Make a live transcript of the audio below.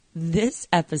This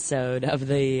episode of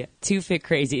the Two Fit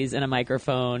Crazies and a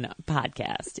Microphone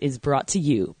podcast is brought to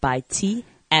you by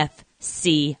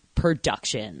TFC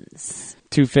Productions.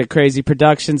 Two Fit Crazy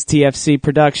Productions, TFC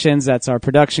Productions. That's our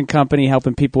production company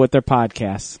helping people with their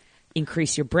podcasts.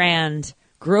 Increase your brand,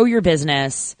 grow your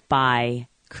business by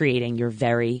creating your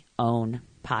very own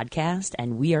podcast.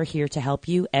 And we are here to help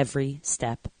you every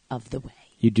step of the way.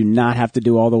 You do not have to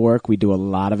do all the work. We do a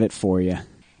lot of it for you.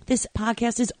 This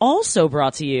podcast is also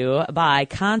brought to you by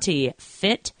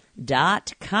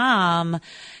ContiFit.com.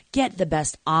 Get the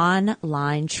best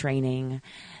online training,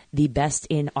 the best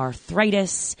in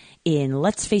arthritis, in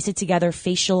Let's Face It Together,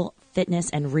 facial fitness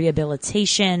and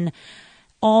rehabilitation,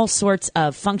 all sorts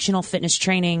of functional fitness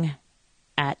training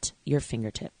at your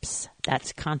fingertips.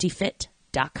 That's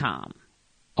ContiFit.com.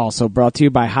 Also brought to you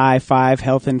by High Five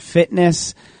Health and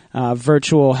Fitness.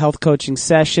 Virtual health coaching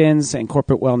sessions and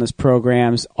corporate wellness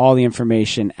programs. All the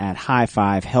information at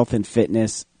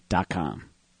highfivehealthandfitness.com.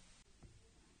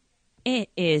 It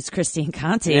is Christine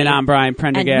Conti. And I'm Brian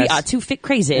Prendergast. And we are Two Fit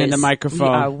Crazies. And the microphone.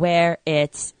 We are where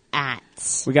it's at.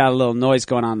 We got a little noise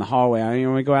going on in the hallway. I mean,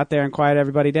 when we go out there and quiet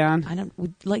everybody down? I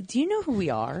don't, like, do you know who we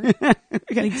are?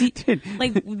 This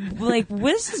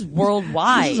is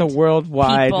worldwide. This is a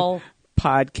worldwide people.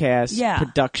 Podcast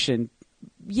production.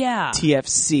 Yeah.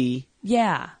 TFC.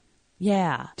 Yeah.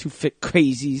 Two Fit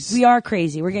Crazies. We are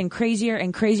crazy. We're getting crazier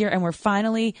and crazier, and we're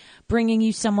finally bringing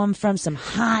you someone from some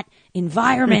hot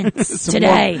environments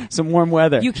today. Some warm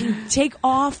weather. You can take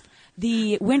off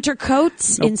the winter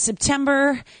coats in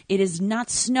September. It is not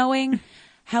snowing.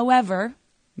 However.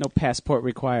 No passport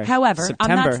required. However.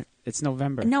 September. It's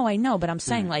November. No, I know, but I'm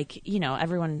saying,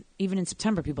 everyone, even in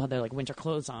September, people have their, winter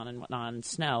clothes on and whatnot and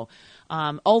snow.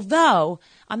 Although,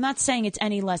 I'm not saying it's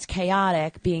any less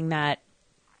chaotic, being that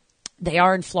they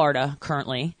are in Florida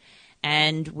currently,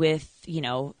 and with,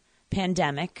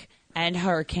 pandemic and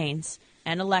hurricanes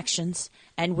and elections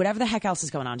and whatever the heck else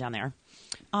is going on down there.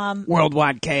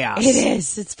 Worldwide chaos. It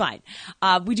is. It's fine.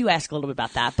 We do ask a little bit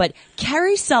about that. But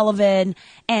Carrie Sullivan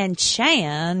and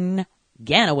Chan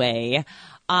Ganaway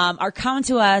are coming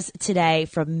to us today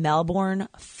from Melbourne,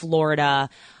 Florida.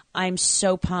 I'm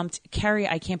so pumped. Carrie,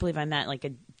 I can't believe I met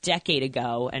a decade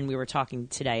ago, and we were talking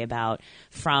today about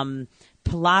from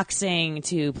Pilaxing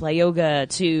to Play Yoga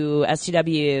to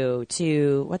STW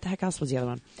to what the heck else was the other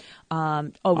one?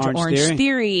 Orange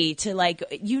Theory to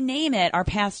you name it. Our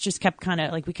paths just kept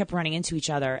we kept running into each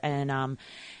other, and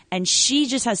she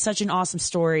just has such an awesome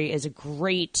story. Is a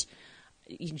great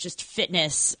just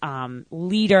fitness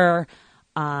leader.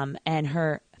 And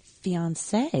her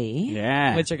fiance,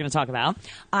 which we're going to talk about,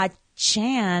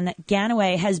 Chan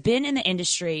Ganaway, has been in the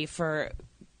industry for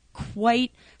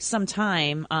quite some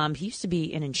time. He used to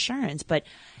be in insurance, but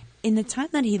in the time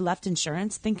that he left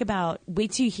insurance,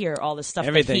 wait till you hear all the stuff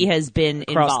that he has been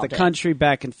across involved the country,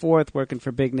 back and forth, working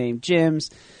for big name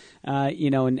gyms,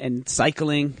 and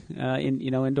cycling,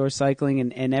 indoor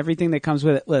cycling and everything that comes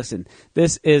with it. Listen,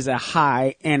 this is a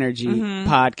high energy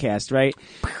podcast, right?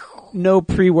 No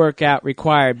pre-workout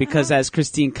required because, as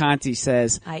Christine Conti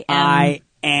says, I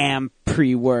am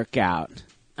pre-workout.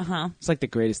 It's like the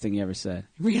greatest thing you ever said.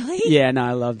 Really? Yeah, no,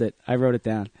 I loved it. I wrote it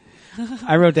down.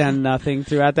 I wrote down nothing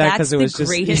throughout that because it was just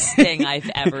the greatest thing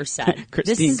I've ever said.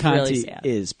 Christine Conti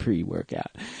is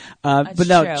pre-workout. But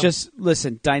no, true. Just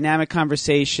listen, dynamic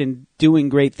conversation, doing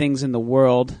great things in the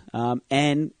world,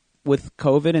 and with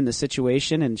COVID and the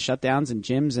situation and shutdowns and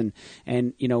gyms and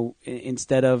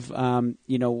instead of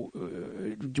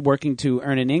working to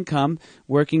earn an income,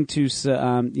 working to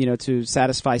to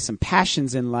satisfy some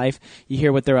passions in life, you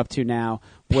hear what they're up to now.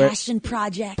 Passion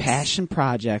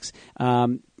projects.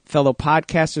 Fellow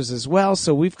podcasters as well,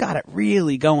 so we've got it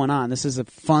really going on. This is a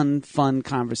fun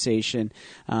conversation,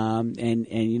 and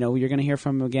you're going to hear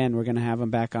from them again. We're going to have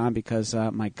them back on because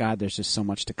my God, there's just so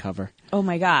much to cover. Oh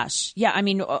my gosh, yeah. I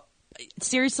mean,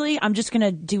 seriously, I'm just going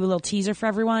to do a little teaser for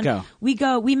everyone. Go.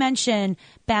 We mention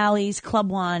Bally's, Club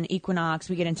One, Equinox.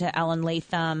 We get into Ellen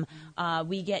Latham.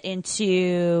 We get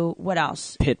into what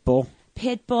else?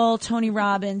 Pitbull, Tony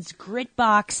Robbins, Grit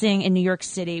Boxing in New York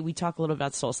City. We talk a little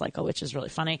about Soul Cycle, which is really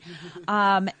funny.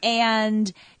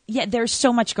 And yeah, there's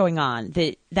so much going on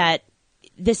that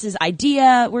this is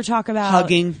idea we're talking about.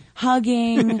 Hugging.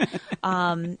 And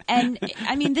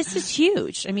I mean, this is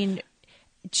huge. I mean,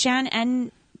 Chan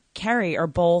and Carrie are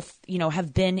both,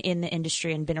 have been in the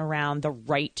industry and been around the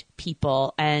right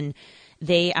people, and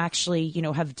they actually,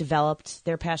 have developed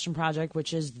their passion project,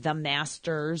 which is the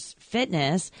Masters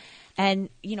Fitness. And,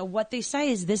 what they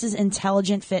say is this is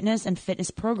intelligent fitness and fitness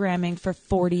programming for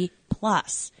 40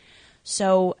 plus.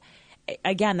 So,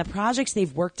 again, the projects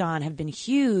they've worked on have been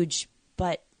huge,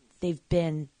 but they've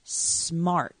been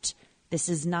smart. This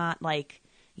is not like,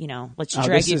 let's Oh,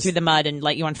 drag this you is- through the mud and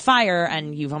light you on fire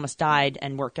and you've almost died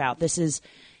and work out. This is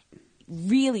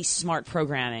really smart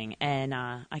programming, and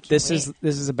I can't This wait.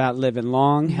 is about living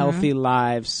long, healthy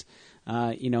lives,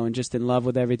 and just in love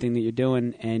with everything that you're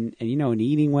doing, and and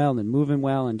eating well and moving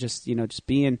well, and just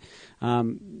being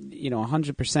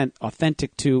 100%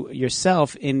 authentic to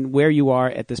yourself in where you are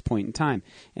at this point in time,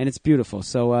 and it's beautiful.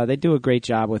 So they do a great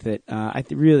job with it. I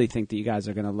really think that you guys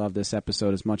are going to love this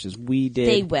episode as much as we did.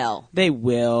 They will. They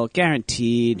will,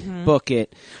 guaranteed. Book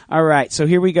it. All right, so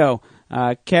here we go.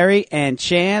 Carrie and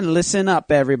Chan, listen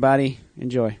up, everybody.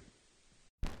 Enjoy.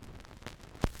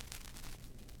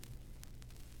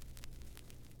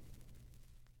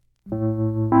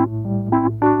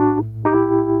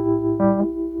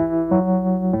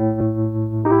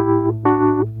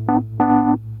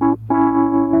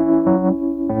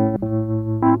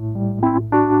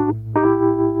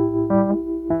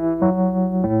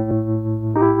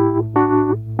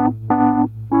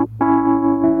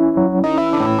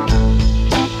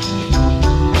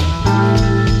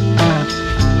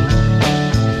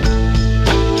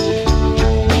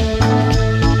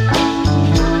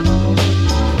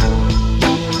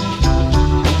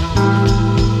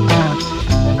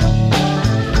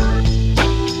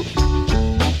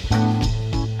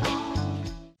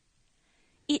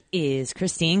 It is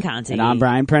Christine Conti. And I'm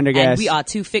Brian Prendergast. And we are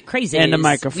two fit crazies. And the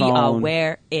microphone. We are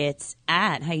where it's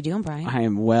at. How you doing, Brian? I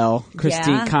am well.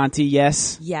 Christine Yeah? Conti,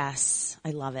 yes. Yes.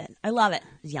 I love it. I love it. I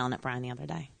was yelling at Brian the other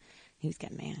day. He was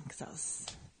getting mad because I was...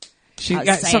 She I was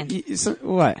got saying-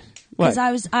 what? Because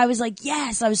I was like,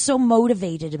 yes, I was so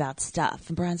motivated about stuff.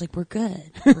 And Brian's like, we're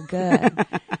good. We're good.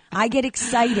 I get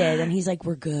excited. And he's like,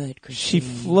 we're good, She Christine.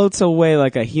 floats away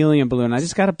like a helium balloon. I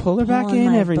just got to pull her back Pulling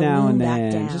in my every now and balloon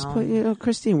back then. down. Just put,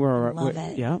 Christine, we're love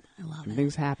it. Yep. I love it.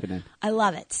 Everything's happening. I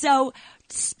love it. So,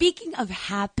 speaking of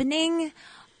happening,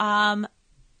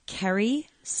 Kerry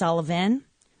Sullivan,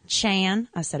 Chan,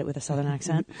 I said it with a southern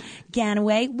accent,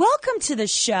 Ganaway, welcome to the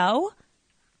show.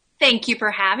 Thank you for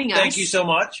having us. Thank you so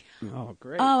much. Oh,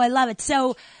 great. Oh, I love it.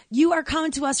 So, you are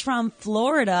coming to us from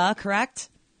Florida, correct?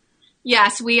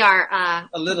 Yes, we are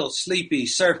A little sleepy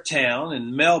surf town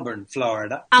in Melbourne,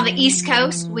 Florida. on the East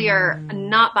Coast. We are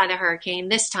not by the hurricane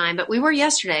this time, but we were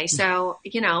yesterday. So,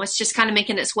 it's just kind of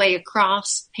making its way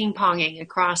across, ping-ponging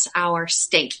across our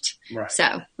state. Right.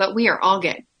 So, but we are all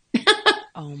good.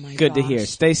 Oh, my Good to hear.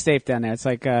 Stay safe down there. It's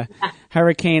like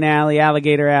Hurricane Alley,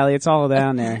 Alligator Alley. It's all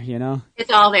down there,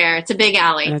 It's all there. It's a big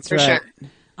alley That's for right. sure.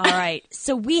 All right.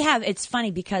 So it's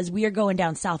funny because we are going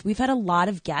down south. We've had a lot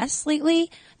of guests lately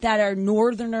that are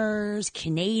Northerners,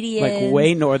 Canadians. Like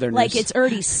way Northerners. Like it's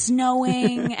already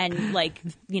snowing and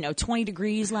 20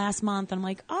 degrees last month. And I'm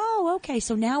like, oh, okay.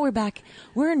 So now we're back.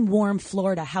 We're in warm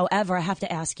Florida. However, I have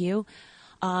to ask you,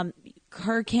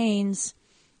 hurricanes,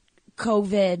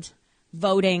 COVID,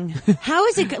 voting. How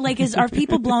is it? Are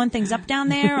people blowing things up down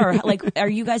there, or are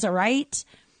you guys all right?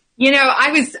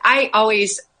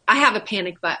 I have a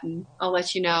panic button. I'll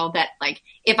let you know that,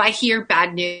 if I hear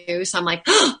bad news, I'm like,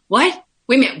 what?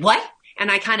 Wait a minute, what? And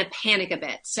I kind of panic a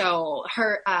bit. So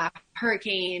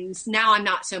hurricanes, now I'm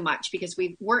not so much because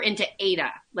we're into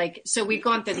Ada. So we've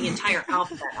gone through the entire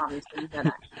alphabet, obviously.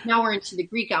 But, now we're into the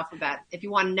Greek alphabet. If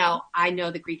you want to know, I know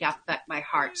the Greek alphabet by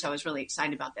heart. So I was really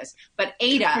excited about this. But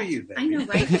Ada, for you, baby. I know,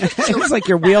 right? It's like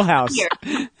your wheelhouse. Here.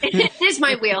 It is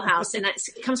my wheelhouse, and it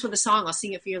comes with a song. I'll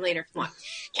sing it for you later if you want.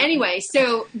 Anyway,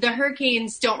 so the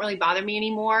hurricanes don't really bother me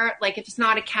anymore. If it's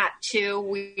not a Cat 2,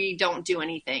 we don't do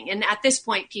anything. And at this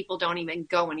point, people don't even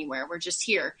go anywhere. We're just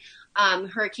here.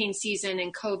 Hurricane season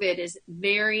and COVID is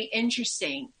very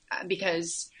interesting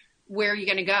because where are you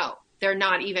going to go? They're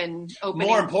not even opening.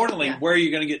 More importantly, Yeah. where are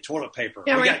you going to get toilet paper?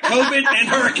 Yeah, We right. got COVID and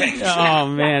hurricanes. Oh,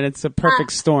 man. It's a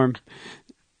perfect storm.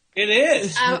 It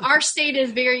is. Our state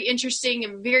is very interesting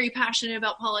and very passionate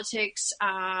about politics,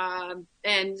 and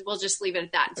we'll just leave it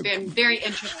at that. It's been very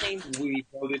interesting. We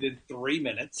voted in 3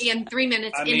 minutes. In 3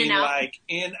 minutes, I in mean, and out.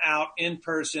 in, out, in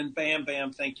person, bam,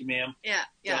 bam, thank you, ma'am. Yeah.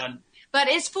 Done. But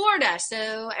it's Florida,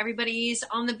 so everybody's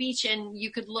on the beach, and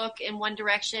you could look in one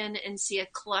direction and see a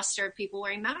cluster of people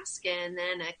wearing masks, and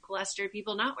then a cluster of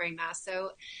people not wearing masks.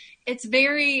 So it's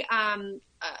very, I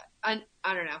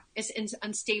don't know, it's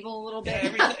unstable a little bit.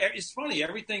 Yeah, it's funny.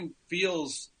 Everything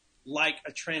feels like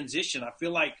a transition. I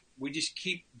feel like we just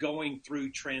keep going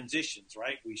through transitions,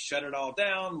 right? We shut it all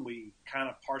down. We kind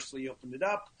of partially opened it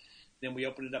up. Then we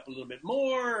opened it up a little bit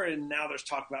more, and now there's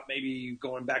talk about maybe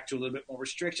going back to a little bit more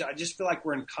restriction. I just feel like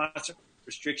we're in constant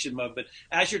restriction mode. But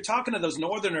as you're talking to those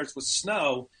Northerners with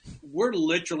snow, we're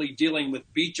literally dealing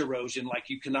with beach erosion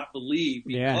like you cannot believe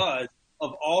because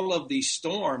of all of these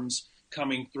storms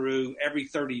coming through every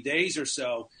 30 days or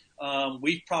so,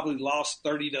 we've probably lost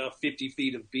 30 to 50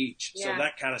 feet of beach. Yeah. So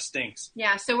that kind of stinks.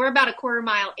 Yeah, so we're about a quarter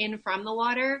mile in from the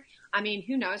water. I mean,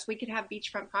 who knows? We could have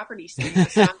beachfront properties soon.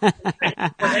 So.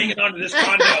 We're hanging on to this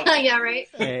condo. Yeah, right.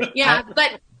 Hey, Yeah,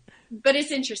 but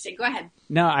it's interesting. Go ahead.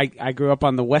 No, I grew up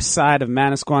on the west side of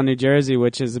Manasquan, New Jersey,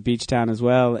 which is a beach town as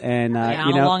well. And Yeah, you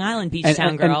I'm a know, Long Island beach and, town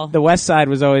and- girl. and the west side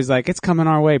was always like, it's coming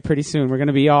our way pretty soon. We're going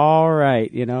to be all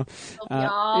right, you know. It'll be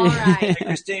all right. Hey,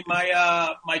 Christine,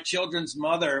 my children's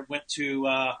mother went to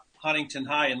Huntington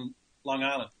High in Long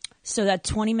Island. So that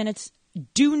 20 minutes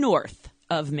due north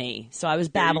of me. So I was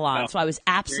There you Babylon. go. So I was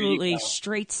There absolutely you go.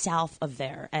 straight south of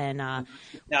there. And Now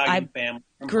I you family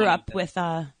from grew up Huntington.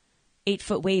 with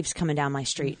 8-foot waves coming down my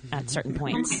street at certain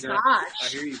points. Girl, Gosh. I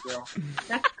hear you, girl.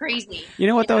 That's crazy. You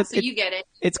know what, though? So you get it.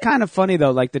 It's kind of funny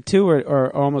though. Like the two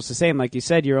are almost the same. Like you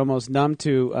said, you're almost numb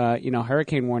to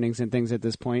hurricane warnings and things at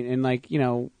this point. And like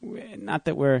not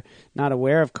that we're not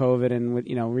aware of COVID,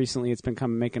 and recently it's been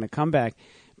making a comeback.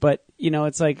 But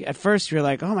it's like at first you're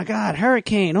like, oh my God,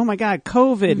 hurricane! Oh my God,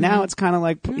 COVID! Now it's kind of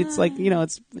like it's like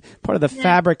it's part of the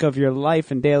fabric of your life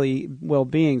and daily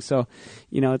well-being. So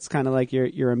it's kind of like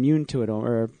you're immune to it,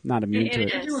 or not immune to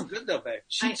it. You're doing good though, babe.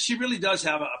 She really does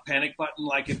have a panic button.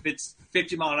 Like if it's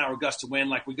 50 mile an hour gust of wind,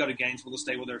 like we go to Gainesville to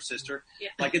stay with her sister, Yeah.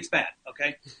 like it's bad.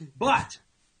 Okay, but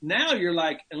now you're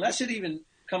like, unless it even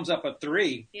comes up a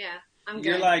 3, Yeah, I'm good.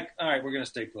 you're like, all right, we're gonna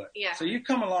stay put. Yeah. So you've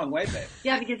come a long way, babe.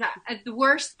 Yeah, because the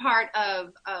worst part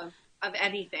of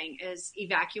anything is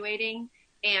evacuating.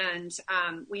 And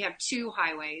we have 2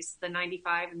 highways, the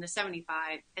 95 and the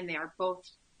 75, and they are both.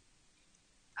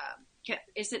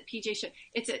 Is it PJ shit?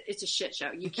 It's a shit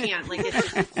show. You can't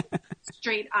it's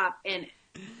straight up, and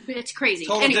it's crazy.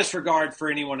 Total Anyway. disregard for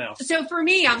anyone else. So for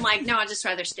me, I'm like, no, I'd just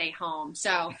rather stay home.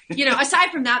 So,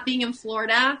 aside from that, being in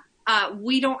Florida,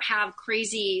 we don't have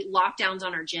crazy lockdowns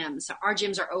on our gyms. So our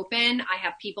gyms are open. I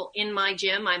have people in my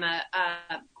gym. I'm a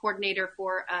coordinator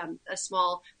for a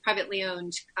small privately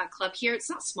owned club here. It's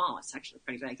not small. It's actually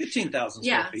pretty big. 15,000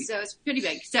 Yeah, square feet. so it's pretty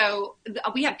big. So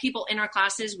we have people in our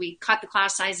classes. We cut the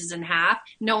class sizes in half.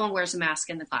 No one wears a mask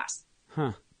in the class.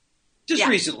 Huh? Just yeah.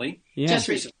 recently. Yeah. Just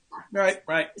Recently.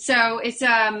 Right. So it's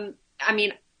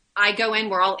I go in,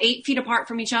 we're all 8 feet apart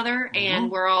from each other, and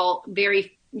we're all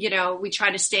very, we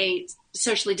try to stay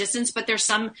socially distanced, but there's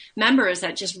some members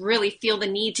that just really feel the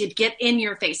need to get in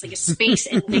your face, like a space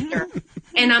invader.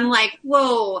 And I'm like,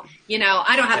 whoa,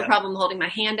 I don't have a problem holding my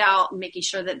hand out and making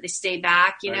sure that they stay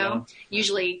back, Right on.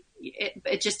 Usually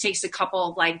it just takes a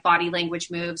couple of like body language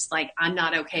moves, like I'm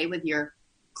not okay with your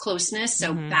closeness,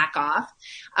 so back off.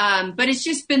 But it's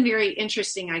just been very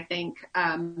interesting. I think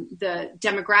the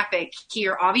demographic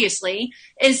here obviously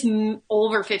is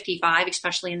over 55,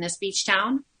 especially in this beach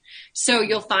town. So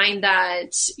you'll find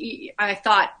that I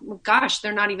thought, well, gosh,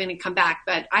 they're not even going to come back.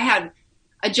 But I had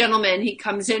a gentleman, he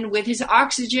comes in with his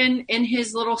oxygen in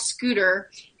his little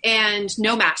scooter and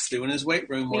no mask. Doing his weight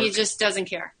room work. He just doesn't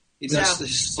care. He does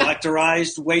So-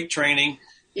 selectorized weight training.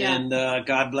 Yeah. And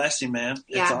God bless him, man.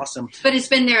 It's Yeah. awesome. But it's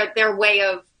been their way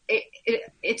of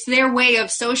it's their way of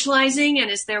socializing, and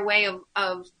it's their way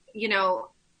of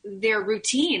their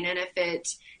routine, and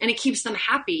it keeps them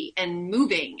happy and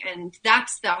moving, and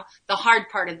that's the hard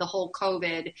part of the whole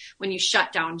COVID, when you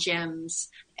shut down gyms,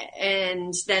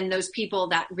 and then those people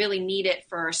that really need it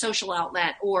for a social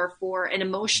outlet or for an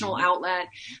emotional outlet,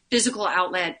 physical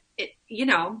outlet,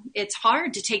 it's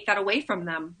hard to take that away from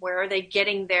them. Where are they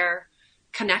getting their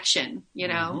connection?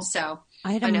 So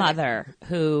I had a mother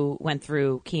who went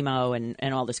through chemo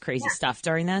and all this crazy stuff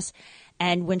during this.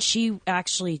 And when she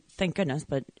actually, thank goodness,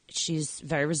 but she's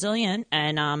very resilient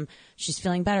and she's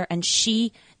feeling better. And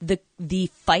the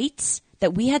fights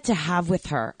that we had to have with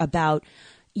her about,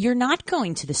 you're not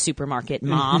going to the supermarket,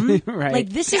 Mom. Right. Like,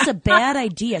 this is a bad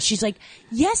idea. She's like,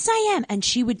 yes, I am. And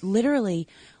she would literally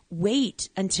wait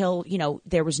until,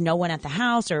 there was no one at the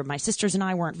house, or my sisters and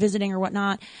I weren't visiting or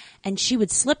whatnot. And she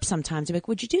would slip sometimes. I'd be like,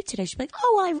 what'd you do today? She'd be like,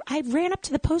 oh, I ran up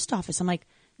to the post office. I'm like,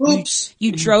 Oops.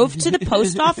 you drove to the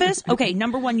post office? Okay,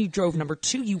 number 1, you drove. Number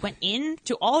 2, you went in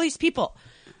to all these people.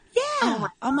 Yeah.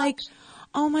 I'm like,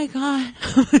 oh my God.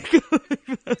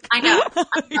 I know.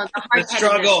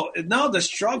 The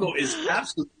struggle is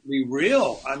absolutely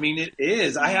real. I mean, it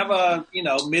is. I have a,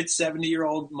 mid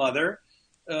 70-year-old mother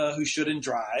who shouldn't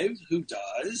drive, who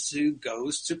does, who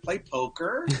goes to play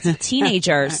poker.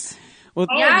 Teenagers. Well,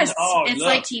 Yes, no, it's look.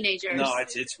 like teenagers. No,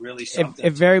 it's really something.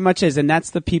 it very much is, and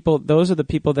that's the people. Those are the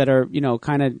people that are,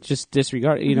 kind of just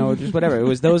disregard, just whatever. It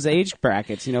was those age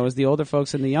brackets. It was the older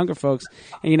folks and the younger folks,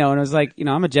 and it was like,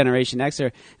 I'm a Generation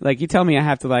Xer. Like, you tell me I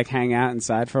have to like hang out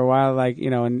inside for a while, like,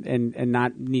 and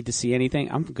not need to see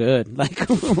anything. I'm good. Like,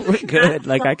 we're good.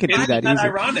 Like, I could do that Isn't easy.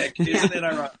 ironic? Isn't it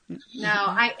ironic?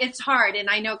 No, it's hard, and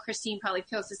I know Christine probably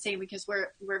feels the same because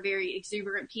we're very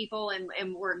exuberant people,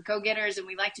 and we're go getters, and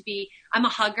we like to be. I'm a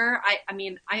hugger.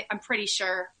 I'm pretty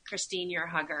sure, Christine, you're a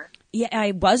hugger. Yeah,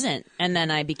 I wasn't, and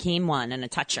then I became one and a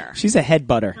toucher. She's a head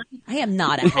butter. I am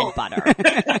not a head butter.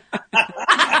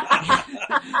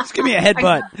 Just give me a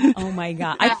headbutt. Oh my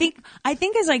god! I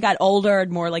think as I got older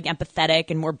and more like empathetic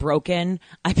and more broken,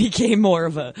 I became more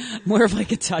of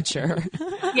like a toucher.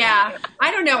 Yeah,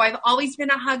 I don't know. I've always been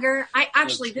a hugger.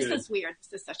 This good. is weird.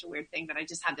 This is such a weird thing that I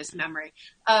just had this memory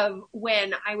of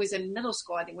when I was in middle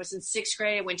school. I think it was in 6th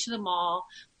grade. I went to the mall,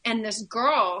 and this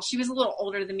girl, she was a little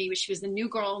older than me, but she was the new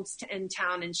girl in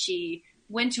town, and she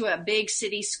went to a big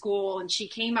city school, and she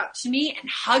came up to me and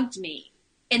hugged me,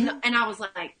 and I was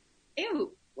like,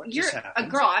 ew. What You're just a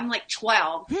happened? girl. I'm like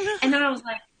 12. And then I was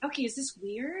like, okay, is this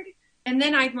weird? And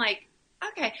then I'm like,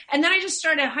 okay. And then I just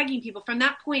started hugging people. From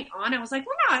that point on, I was like,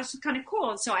 well, no, this is kind of cool.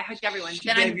 And so I hugged everyone. She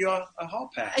then gave you a hall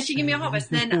pass. she gave me a hall pass.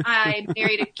 Then I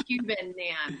married a Cuban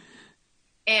man.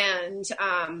 And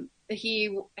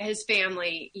his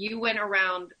family, you went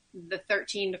around the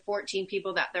 13 to 14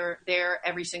 people that they're there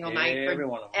every single night. Every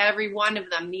one of them. Every one of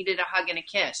them needed a hug and a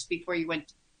kiss before you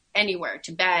went anywhere,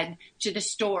 to bed, to the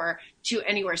store, to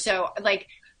anywhere. So like,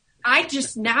 I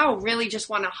just now really just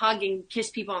want to hug and kiss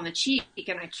people on the cheek,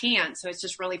 and I can't. So it's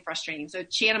just really frustrating. So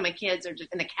Shannon, my kids are just,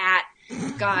 and the cat,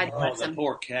 God Oh, bless the them.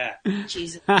 poor cat.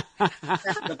 Jesus.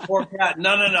 The poor cat.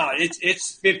 No.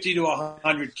 It's 50 to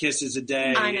 100 kisses a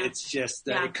day. I know. It's just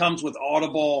Yeah. it comes with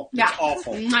Audible. Yeah. It's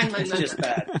awful. It's just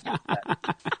bad.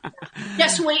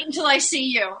 Just wait until I see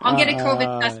you. I'll get a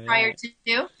COVID test prior to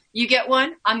you. You get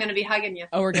one, I'm going to be hugging you.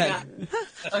 Oh, we're good.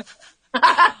 Yeah.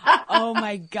 Oh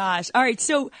my gosh. All right.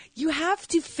 So you have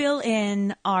to fill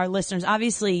in our listeners.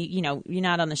 Obviously, you're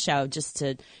not on the show just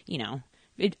to,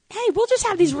 hey, we'll just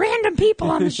have these random people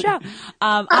on the show.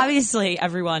 Obviously,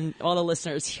 everyone, all the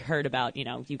listeners heard about,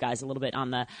 you guys a little bit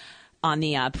on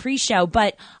the pre-show.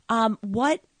 But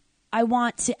what I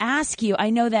want to ask you, I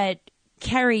know that,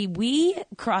 Carrie, we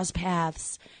crossed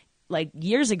paths like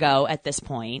years ago at this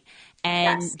point,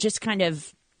 and Yes. just kind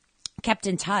of kept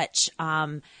in touch.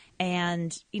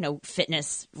 And,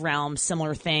 fitness realm,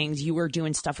 similar things. You were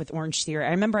doing stuff with Orange Theory. I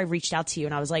remember I reached out to you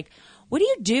and I was like, what do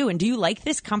you do? And do you like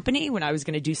this company? When I was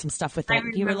going to do some stuff with it. I You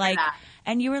were remember like, that.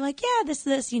 and you were like, yeah, this,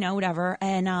 whatever.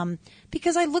 And,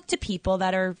 because I looked at people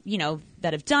that are,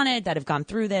 that have done it, that have gone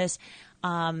through this.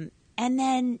 And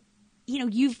then,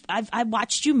 I've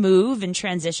watched you move and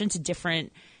transition to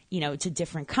different, to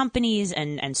different companies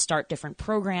and start different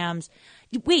programs.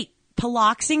 Wait,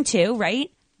 Piloxing too, right?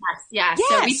 Yes.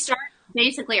 Yes. So we start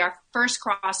basically our first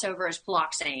crossover is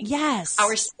Piloxing. Yes.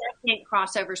 Our second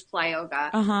crossover is Play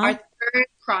Yoga. Uh-huh. Our third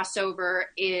crossover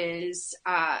is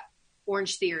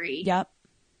Orange Theory. Yep.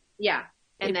 Yeah.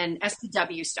 And then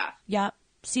SPW stuff. Yep.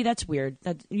 See, that's weird.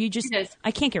 That you just, It is.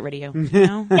 I can't get rid of you. You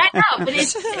know? Yeah, no, but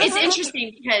it's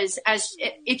interesting because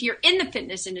if you're in the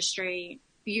fitness industry,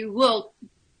 you will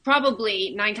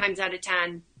probably 9 times out of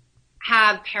 10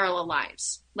 have parallel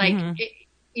lives. Like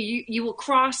you will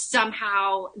cross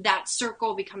somehow. That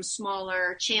circle becomes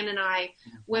smaller. Chan and I,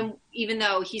 even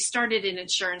though he started in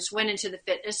insurance, went into the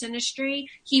fitness industry.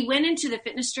 He went into the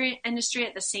fitness industry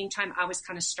at the same time I was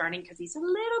kind of starting because he's a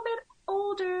little bit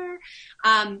older.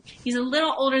 He's a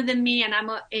little older than me, and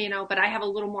but I have a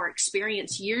little more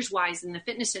experience years wise in the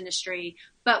fitness industry.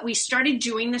 But we started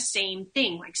doing the same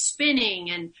thing, like spinning,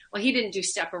 and he didn't do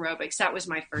step aerobics. That was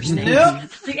my first thing.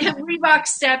 Reebok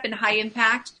Step and High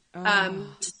Impact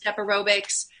step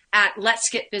aerobics at Let's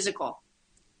Get Physical.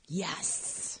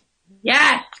 Yes.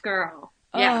 Yes, girl.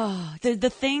 Yeah. Oh, the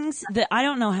things that I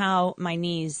don't know how my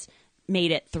knees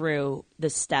made it through the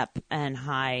step and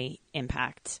high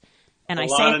impact. And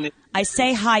I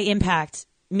say high impact,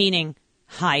 meaning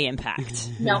high impact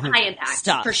No, high impact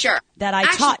stuff for sure. that I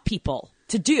Actually- taught people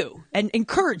to do and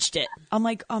encouraged it. I'm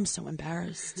like, I'm so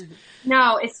embarrassed.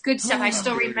 No, it's good stuff. I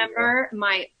still remember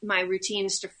my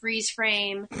routines to freeze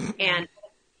frame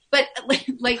but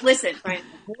listen, Brian.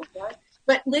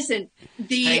 But listen,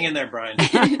 Hang in there, Brian.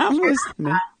 I'm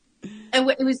listening.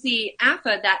 it was the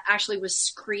AFA that actually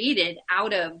was created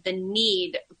out of the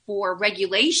need for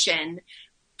regulation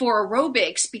for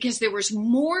aerobics because there was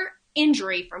more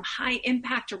injury from high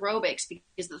impact aerobics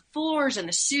because of the floors and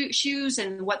the shoes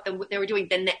and what they were doing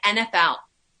than the NFL.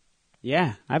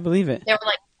 Yeah, I believe it.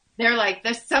 They're like,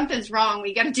 there's something's wrong.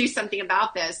 We got to do something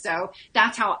about this. So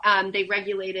that's how they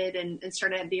regulated and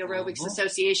started the Aerobics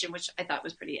Association, which I thought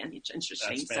was pretty interesting.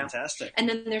 That's fantastic. So, and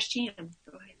then there's Chan.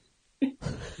 Go ahead.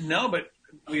 No, but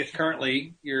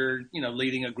currently you're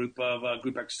leading a group of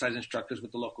group exercise instructors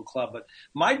with the local club. But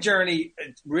my journey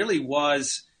really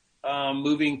was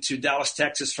moving to Dallas,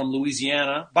 Texas from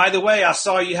Louisiana. By the way, I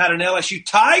saw you had an LSU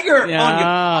Tiger on your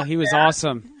podcast. He was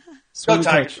awesome. Go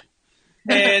Tigers.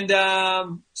 And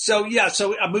so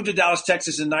I moved to Dallas,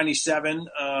 Texas in 97.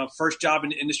 First job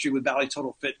in the industry with Valley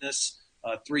Total Fitness,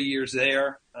 3 years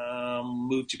there.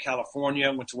 Moved to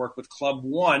California, went to work with Club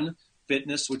One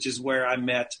Fitness, which is where I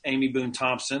met Amy Boone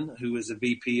Thompson, who is a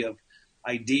VP of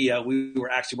IDEA. We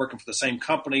were actually working for the same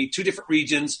company, 2 different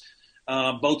regions,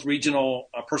 both regional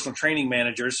personal training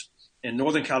managers in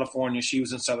Northern California. She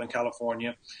was in Southern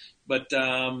California. But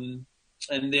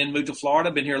and then moved to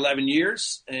Florida, been here 11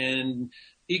 years. And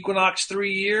Equinox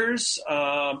 3 years.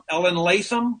 Ellen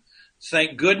Latham,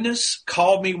 thank goodness,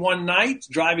 called me one night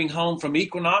driving home from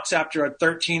Equinox after a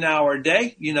 13-hour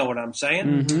day. You know what I'm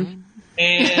saying. Mm-hmm.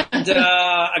 And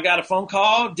I got a phone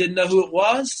call, didn't know who it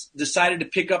was, decided to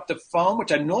pick up the phone,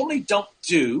 which I normally don't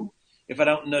do. If I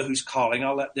don't know who's calling,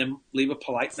 I'll let them leave a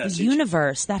polite message. The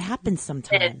universe. That happens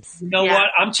sometimes. You know what?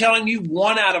 I'm telling you,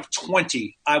 1 out of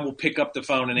 20, I will pick up the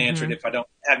phone and answer it if I don't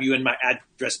have you in my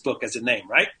address book as a name,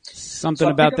 right? Something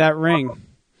about that ring.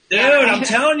 Dude, I'm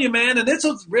telling you, man. And this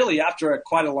was really after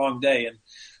quite a long day. And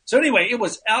so anyway, it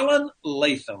was Ellen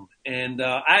Latham. And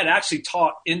I had actually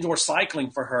taught indoor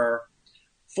cycling for her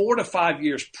 4 to 5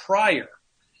 years prior.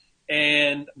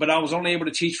 But I was only able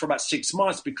to teach for about 6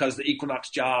 months because the Equinox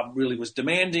job really was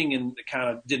demanding and kind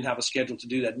of didn't have a schedule to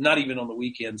do that, not even on the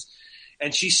weekends.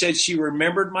 And she said she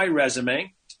remembered my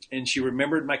resume and she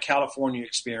remembered my California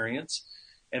experience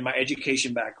and my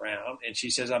education background. And she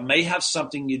says, I may have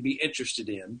something you'd be interested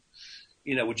in.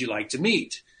 Would you like to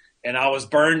meet? And I was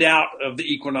burned out of the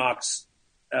Equinox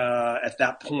at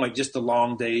that point, just the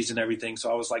long days and everything. So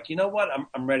I was like, you know what?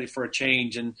 I'm ready for a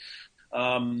change. And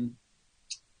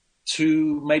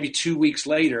maybe 2 weeks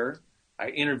later, I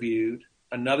interviewed.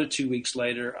 Another 2 weeks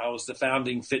later, I was the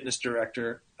founding fitness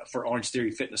director for Orange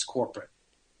Theory Fitness Corporate.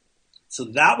 So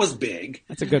that was big.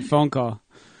 That's a good phone call.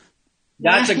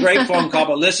 That's a great phone call.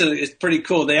 But listen, it's pretty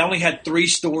cool. They only had 3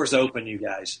 stores open, you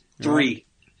guys. 3.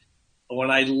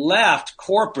 When I left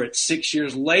corporate 6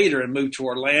 years later and moved to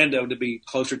Orlando to be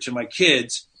closer to my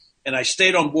kids, and I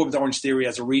stayed on board with Orange Theory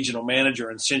as a regional manager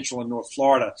in Central and North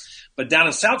Florida. But down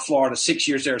in South Florida, 6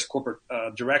 years there as corporate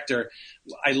director,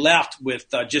 I left with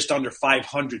just under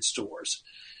 500 stores.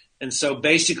 And so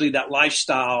basically that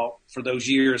lifestyle for those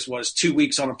years was 2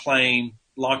 weeks on a plane,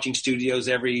 launching studios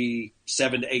every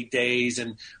 7 to 8 days.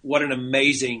 And what an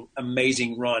amazing,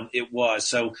 amazing run it was.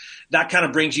 So that kind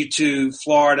of brings you to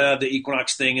Florida, the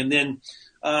Equinox thing. And then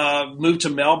moved to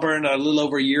Melbourne a little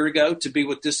over a year ago to be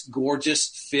with this gorgeous,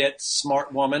 fit,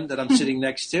 smart woman that I'm sitting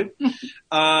next to.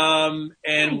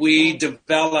 And we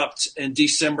developed in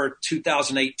December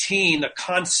 2018 a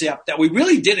concept that we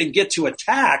really didn't get to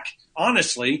attack,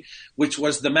 honestly, which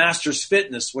was the Masters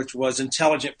Fitness, which was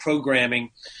intelligent programming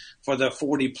for the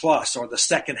 40 plus, or the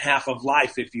second half of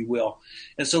life, if you will.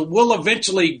 And so we'll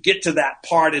eventually get to that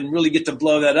part and really get to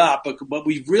blow that up. But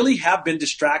we really have been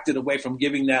distracted away from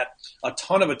giving that a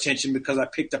ton of attention because I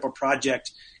picked up a project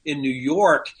in New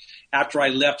York after I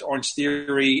left Orange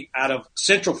Theory out of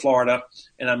Central Florida,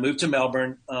 and I moved to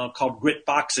Melbourne called Grit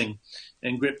Boxing.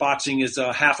 And Grit Boxing is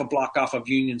half a block off of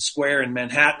Union Square in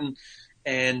Manhattan.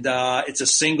 And it's a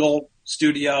single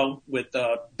studio with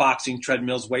boxing,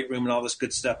 treadmills, weight room, and all this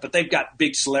good stuff. But they've got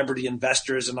big celebrity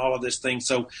investors and all of this thing.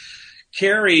 So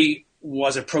Carrie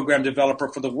was a program developer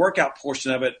for the workout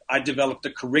portion of it. I developed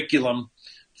the curriculum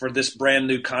for this brand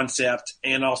new concept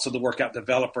and also the workout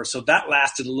developer. So that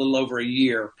lasted a little over a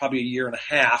year, probably a year and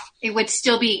a half. It would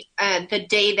still be the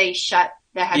day they shut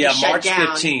down. March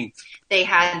 15th. They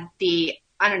had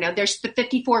there's the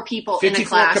 54 people 54 in a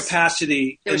class.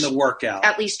 Capacity in the workout.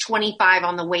 At least 25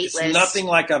 on the wait list. It's nothing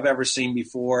like I've ever seen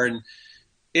before. And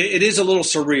it is a little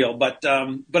surreal, but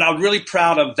I'm really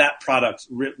proud of that product.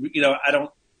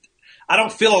 I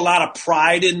don't feel a lot of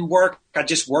pride in work. I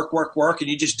just work, and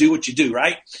you just do what you do,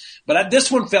 right? But this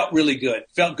one felt really good.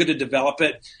 Felt good to develop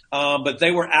it. But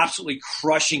they were absolutely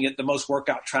crushing it, the most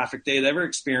workout traffic they had ever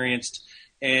experienced.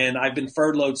 And I've been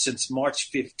furloughed since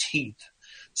March 15th.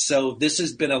 So this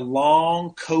has been a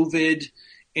long COVID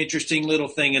interesting little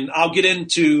thing. And I'll get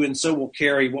into, and so will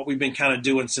Carrie, what we've been kind of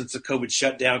doing since the COVID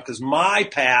shutdown, because my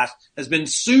path has been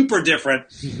super different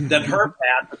than her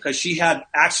path, because she had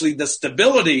actually the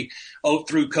stability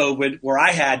through COVID where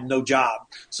I had no job.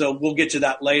 So we'll get to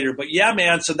that later. But yeah,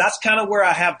 man, so that's kind of where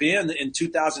I have been in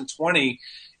 2020,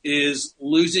 is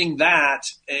losing that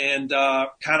and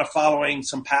kind of following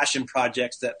some passion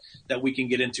projects that we can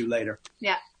get into later.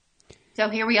 Yeah. So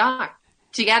here we are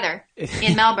together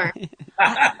in Melbourne.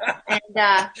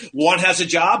 And one has a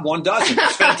job, one doesn't.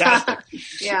 It's fantastic.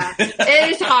 Yeah,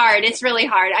 it is hard. It's really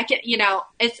hard.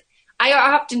 I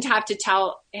often have to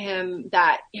tell him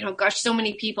that, gosh, so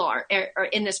many people are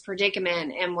in this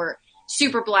predicament, and we're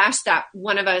super blessed that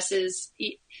one of us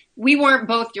we weren't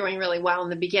both doing really well in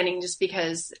the beginning just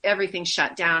because everything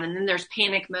shut down, and then there's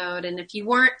panic mode. And if you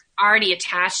weren't already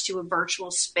attached to a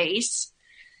virtual space,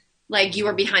 like, you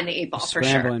were behind the 8 ball for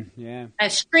sure. Yeah.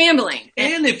 Scrambling.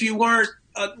 And if you weren't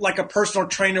like a personal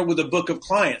trainer with a book of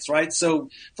clients, right? So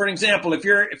for an example, if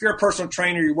you're a personal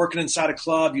trainer, you're working inside a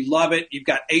club, you love it, you've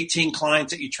got 18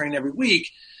 clients that you train every week,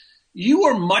 you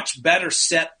are much better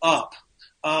set up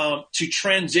to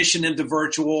transition into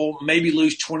virtual, maybe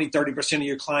lose 20, 30% of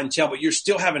your clientele, but you're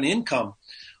still having income.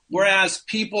 Whereas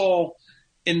people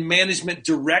in management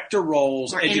director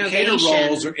roles, or educator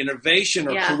roles, or innovation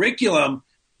or curriculum,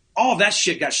 all that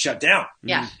shit got shut down.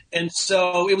 Yeah. And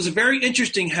so it was very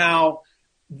interesting how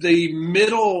the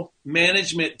middle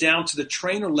management down to the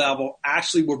trainer level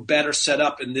actually were better set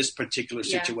up in this particular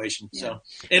situation. Yeah. So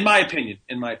in my opinion.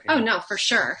 Oh, no, for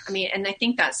sure. I mean, and I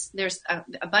think there's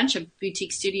a bunch of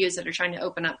boutique studios that are trying to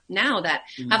open up now that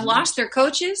have lost their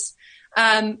coaches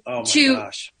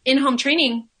to in-home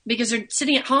training, because they're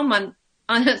sitting at home on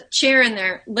a chair in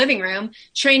their living room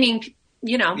training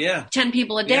 10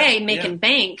 people a day making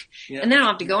bank, and they don't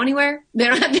have to go anywhere. They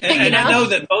don't have to, and I know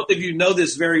that both of you know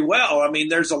this very well. I mean,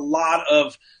 there's a lot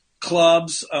of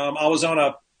clubs. I was on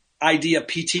a IDEA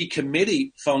PT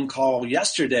committee phone call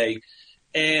yesterday,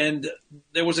 and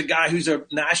there was a guy who's a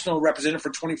national representative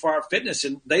for 24 Hour Fitness,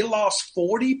 and they lost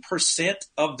 40%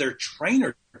 of their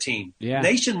trainer team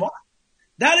nationwide.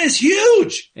 That is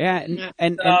huge. Yeah, and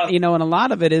and a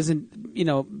lot of it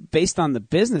isn't based on the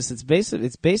business. It's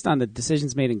based on the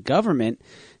decisions made in government,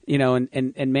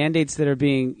 and mandates that are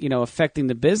being affecting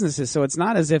the businesses. So it's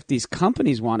not as if these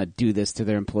companies want to do this to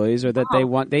their employees, or that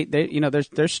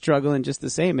they're struggling just the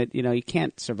same. You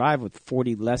can't survive with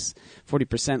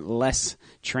 40% less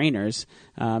trainers.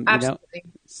 Absolutely.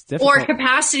 It's difficult. Or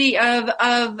capacity of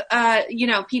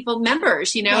people,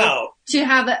 members, to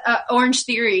have a Orange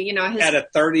Theory, at a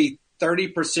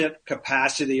 30%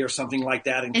 capacity or something like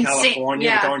that in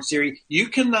California with Orange Theory. You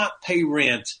cannot pay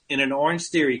rent in an Orange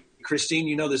Theory. Christine,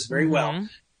 you know this very well,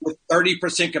 with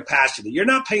 30% capacity. You're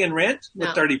not paying rent with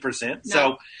 30%.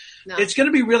 So it's going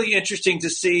to be really interesting to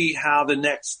see how the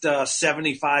next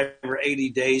 75 or 80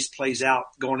 days plays out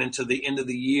going into the end of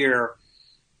the year.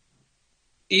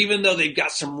 Even though they've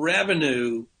got some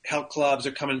revenue, health clubs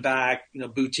are coming back,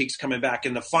 boutiques coming back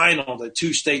in the final, the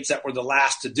 2 states that were the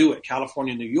last to do it,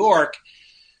 California and New York.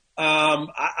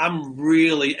 I'm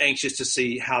really anxious to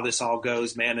see how this all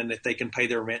goes, man, and if they can pay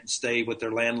their rent and stay with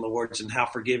their landlords, and how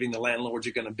forgiving the landlords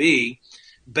are going to be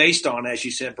based on, as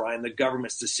you said, Brian, the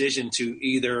government's decision to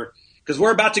either – because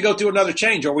we're about to go through another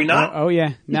change, are we not? Oh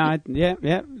yeah. No,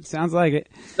 yeah, sounds like it.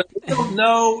 So we don't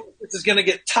know if this is going to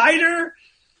get tighter,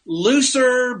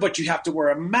 looser, but you have to wear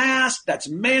a mask. That's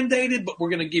mandated, but we're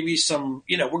going to give you some,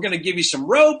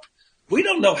 rope. We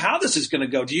don't know how this is going to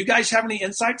go. Do you guys have any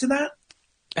insight to that?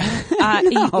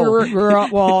 No.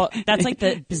 Well, that's like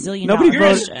the bazillion nobody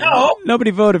dollar voted. question. No.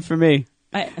 Nobody voted for me.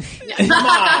 Come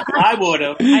on, I would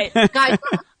have. Guys,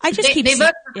 I just keep they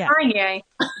voted for Kanye.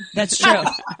 That's true.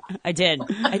 I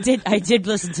did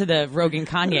listen to the Rogan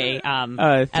Kanye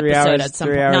 3 episode hours, at some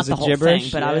 3 point. hours Not the of whole gibberish.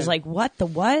 thing, but I was like, what? The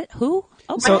what? Who?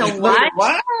 Oh, So- The what?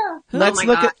 What?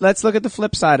 Let's look at the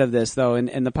flip side of this, though,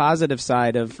 and the positive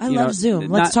side of I love Zoom.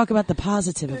 Let's talk about the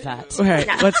positive of that. Right.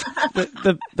 Let's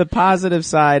the positive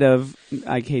side of,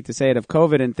 I hate to say it, of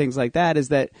COVID and things like that is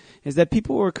that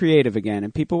people were creative again,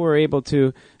 and people were able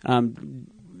to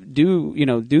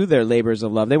do their labors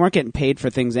of love. They weren't getting paid for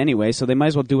things anyway, so they might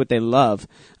as well do what they love,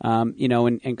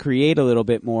 and create a little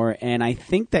bit more. And I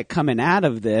think that coming out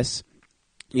of this,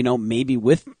 maybe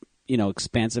with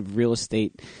expansive real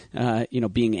estate,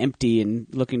 being empty and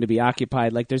looking to be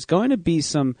occupied. Like, there's going to be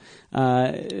some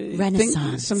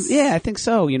renaissance. I think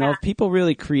so. Of people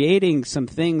really creating some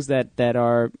things that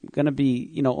are going to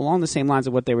be, along the same lines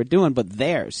of what they were doing, but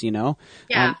theirs.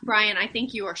 Yeah, Brian, I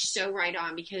think you are so right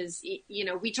on, because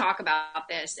we talk about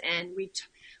this, and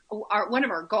one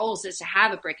of our goals is to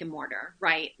have a brick and mortar,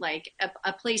 right? Like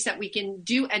a place that we can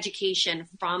do education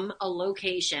from a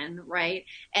location, right?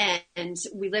 And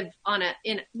we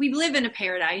live in a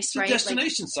paradise, right?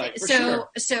 Destination site, for sure.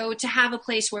 So to have a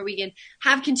place where we can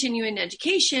have continuing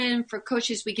education for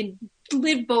coaches, we can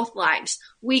live both lives.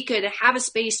 We could have a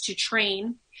space to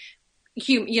train,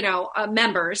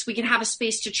 members. We can have a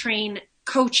space to train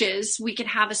coaches. We can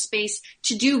have a space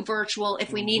to do virtual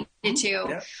if we needed to.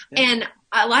 Yeah. And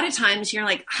a lot of times you're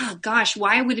like, oh gosh,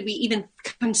 why would we even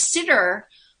consider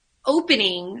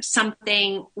opening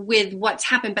something with what's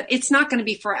happened? But it's not going to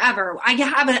be forever.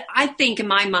 I think in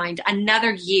my mind,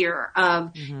 another year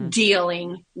of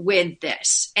dealing with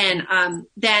this. And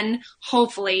then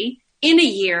hopefully in a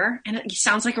year, and it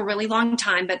sounds like a really long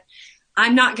time, but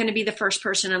I'm not going to be the first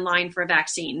person in line for a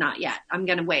vaccine. Not yet. I'm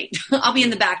going to wait. I'll be in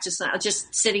the back,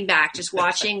 just sitting back, just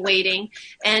watching, waiting.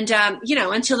 And,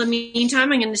 until the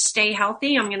meantime, I'm going to stay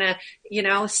healthy. I'm going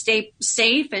to, stay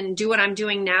safe and do what I'm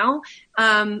doing now.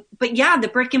 But yeah, the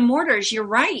brick and mortars, you're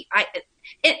right.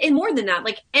 And more than that,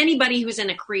 like anybody who's in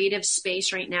a creative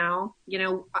space right now,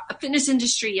 a fitness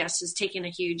industry, yes, is taking a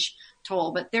huge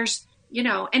toll, but there's,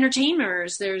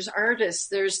 entertainers, there's artists,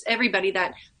 there's everybody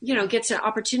that, gets an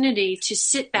opportunity to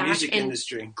sit back music and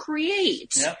industry.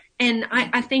 Create. Yep. And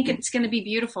I think it's going to be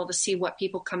beautiful to see what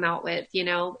people come out with,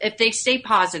 if they stay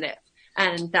positive.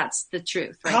 And that's the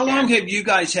truth. Right How long there. have you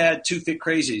guys had Two Fit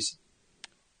Crazies?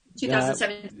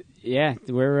 2007. Yeah,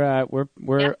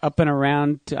 we're up and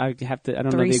around. I don't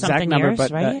know the exact 3-something number, years,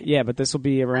 but right? but this will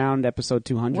be around episode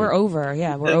 200. We're over.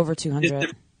 Yeah, we're over Did 200.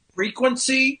 the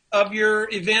frequency of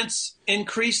your events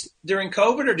increase during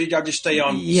COVID, or did y'all just stay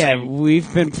on? Yeah,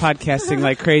 we've been podcasting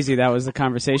like crazy. That was the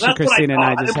conversation Well, Christina and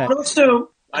I just had.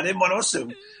 I didn't want to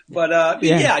assume. But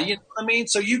yeah, you know what I mean?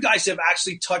 So you guys have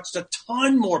actually touched a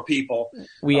ton more people.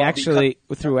 We actually,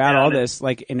 throughout all this,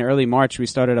 like in early March, we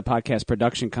started a podcast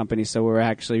production company. So we're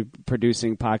actually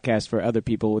producing podcasts for other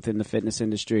people within the fitness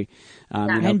industry.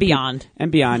 And beyond. And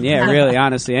beyond, yeah, really,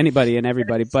 honestly, anybody and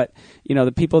everybody. But,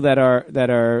 the people that are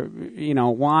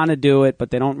want to do it,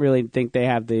 but they don't really think they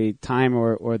have the time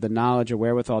or the knowledge or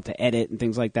wherewithal to edit and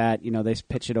things like that, they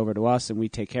pitch it over to us and we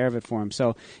take care of it for them.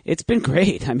 So it's been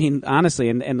great. I mean, honestly,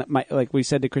 and like we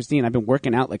said to Christine, I've been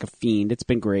working out like a fiend. It's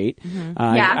been great.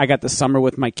 I got the summer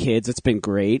with my kids. It's been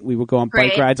great. We would go on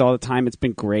bike rides all the time. It's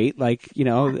been great. Like,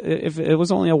 if it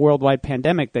was only a worldwide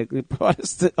pandemic that brought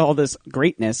us to all this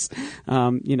greatness,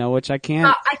 which I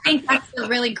can't. I think that's a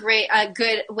really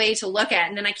good way to look at it.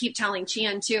 And then I keep telling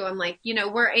Chian too, I'm like,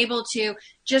 we're able to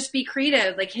just be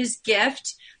creative. Like his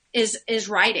gift is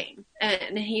writing,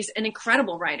 and he's an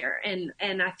incredible writer. And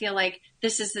I feel like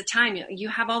this is the time you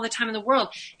have all the time in the world.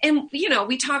 And,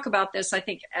 we talk about this, I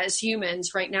think, as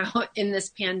humans right now in this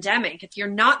pandemic. If you're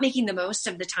not making the most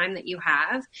of the time that you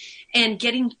have and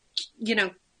getting,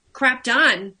 crap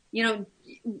done, or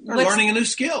learning a new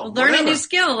skill,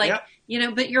 like,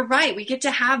 but you're right. We get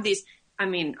to have these. I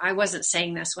mean, I wasn't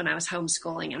saying this when I was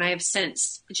homeschooling, and I have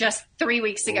since just 3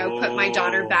 weeks ago put my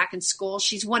daughter back in school.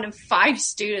 She's one of 5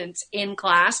 students in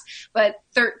class, but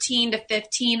 13 to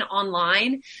 15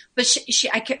 online. But she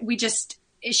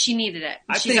needed it.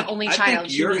 She's the only child. I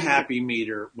think your happy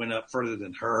meter went up further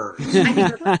than hers.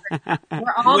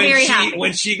 We're all very happy.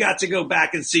 When she got to go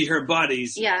back and see her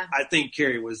buddies, yeah. I think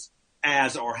Carrie was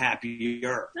as or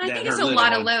happier. I think it's a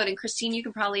lot of load, and Christine, you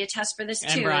can probably attest for this too.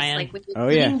 And Brian. It's like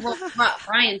when you're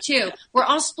Brian too. We're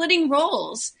all splitting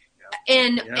roles,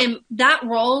 and that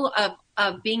role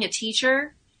of being a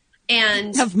teacher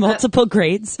and Have multiple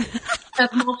grades.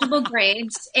 of multiple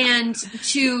grades, and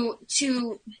to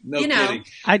kidding.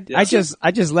 I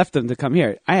just left them to come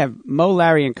here. I have Mo,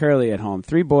 Larry, and Curly at home,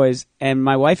 3 boys, and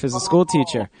my wife is a school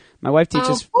teacher. My wife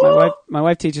teaches. My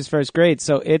wife teaches first grade,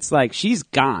 so it's like she's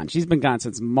gone. She's been gone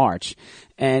since March,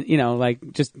 and like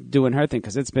just doing her thing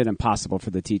because it's been impossible for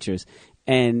the teachers.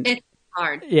 And it's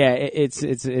hard. Yeah,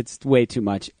 it's way too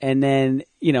much. And then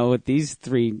with these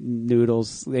 3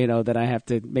 noodles, that I have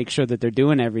to make sure that they're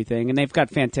doing everything, and they've got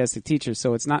fantastic teachers.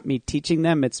 So it's not me teaching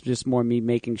them; it's just more me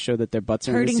making sure that their butts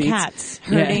are in the seats.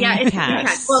 Herding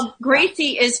cats. Well,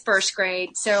 Gracie is first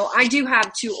grade, so I do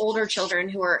have 2 older children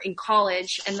who are in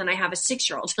college, and then I have a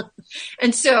 6-year-old.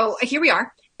 And so here we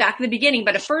are. Back at the beginning,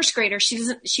 but a first grader,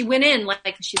 she went in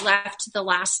like she left the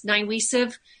last 9 weeks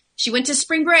she went to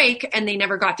spring break and they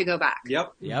never got to go back.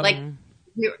 Yep. Like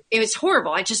it was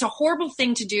horrible. It's just a horrible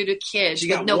thing to do to kids she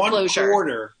with got no one closure.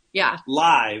 Quarter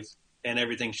live and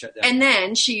everything shut down. And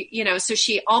then she, so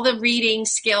she, all the reading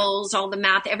skills, all the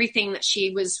math, everything that she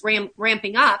was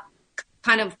ramping up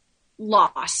kind of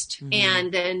lost.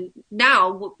 And then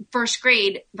now first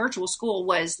grade virtual school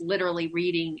was literally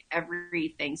reading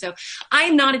everything. So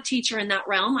I'm not a teacher in that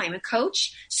realm. I'm a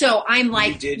coach. So I'm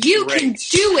like, you can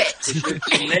do it. You're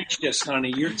tenacious,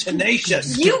 honey. You're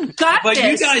tenacious. You got but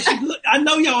this. You guys, I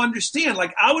know y'all understand.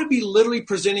 Like, I would be literally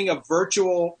presenting a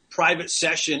virtual private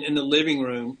session in the living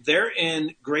room. They're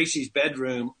in Gracie's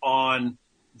bedroom on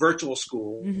virtual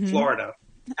school, Florida.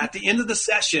 At the end of the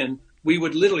session, we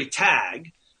would literally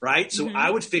tag. Right. So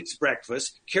I would fix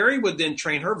breakfast. Carrie would then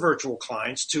train her virtual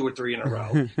clients 2 or 3 in a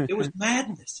row. It was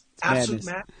madness. Absolute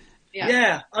madness.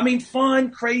 Yeah. I mean,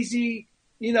 fun, crazy.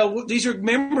 You know, these are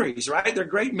memories, right? They're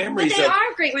great memories. But they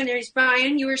are great memories,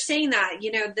 Brian. You were saying that,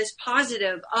 you know, this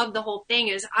positive of the whole thing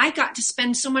is I got to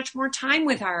spend so much more time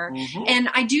with her. And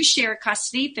I do share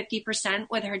custody 50%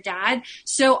 with her dad.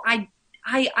 So I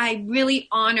really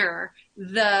honor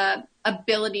the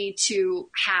ability to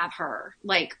have her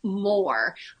like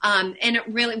more. And it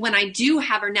really, when I do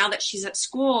have her now that she's at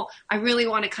school, I really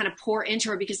want to kind of pour into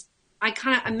her because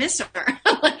I miss her.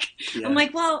 I'm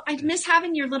like, well, I miss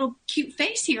having your little cute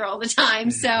face here all the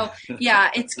time. So yeah,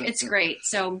 it's great.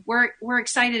 So we're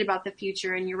excited about the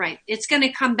future. And you're right. It's going to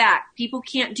come back. People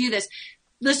can't do this.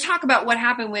 Let's talk about what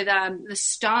happened with the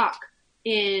stock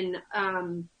in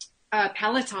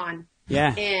Peloton.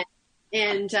 Yeah.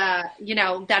 And you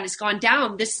know, that has gone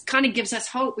down. This kind of gives us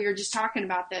hope. We were just talking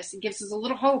about this. It gives us a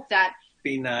little hope that.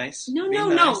 Be nice. No.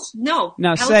 No,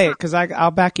 Peloton, say it because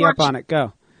I'll back you up on it.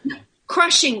 Go.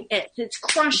 Crushing it. It's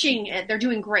crushing it. They're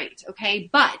doing great. Okay.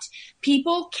 But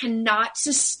people cannot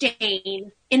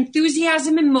sustain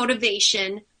enthusiasm and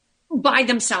motivation by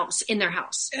themselves in their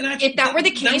house. And if that were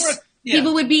the case,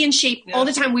 people would be in shape all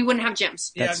the time. We wouldn't have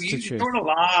gyms. Yeah, you've heard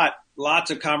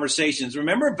lots of conversations.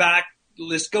 Remember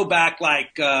let's go back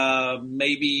like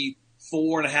maybe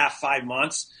 4.5, 5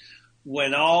 months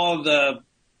when all the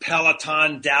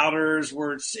Peloton doubters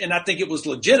were, and I think it was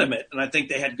legitimate, and I think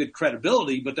they had good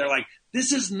credibility, but they're like,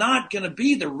 this is not going to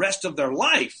be the rest of their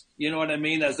life. You know what I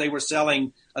mean? As they were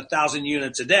selling 1,000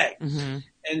 units a day.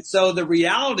 And so the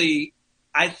reality,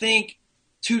 I think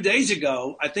 2 days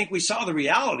ago, I think we saw the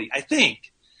reality,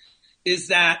 is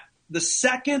that the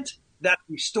second that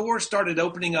the stores started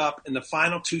opening up in the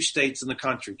final 2 states in the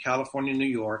country, California and New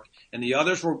York, and the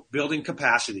others were building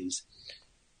capacities,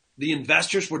 the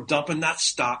investors were dumping that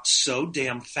stock so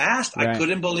damn fast. Right. I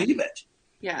couldn't believe it.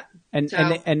 Yeah. And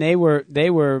they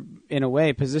were in a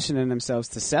way positioning themselves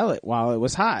to sell it while it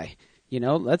was high. You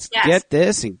know, let's get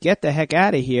this and get the heck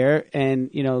out of here. And,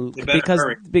 you know,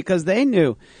 because they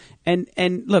knew.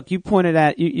 And look, you pointed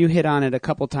at, you hit on it a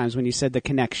couple times when you said the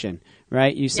connection,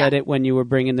 right? You said it when you were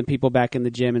bringing the people back in the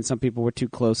gym and some people were too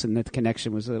close and the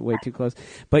connection was way too close.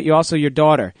 But you also, your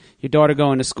daughter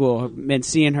going to school and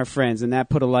seeing her friends, and that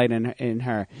put a light in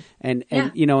her. And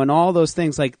you know, and all those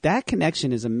things, like that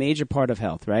connection is a major part of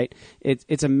health, right?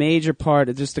 It's a major part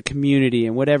of just the community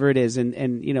and whatever it is.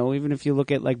 And, you know, even if you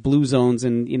look at like blue zones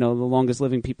and, you know, the longest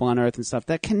living people on earth and stuff,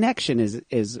 that connection is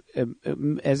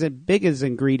as big as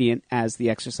ingredient as the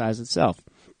exercise itself.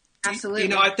 Absolutely. You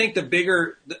know, I think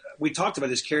we talked about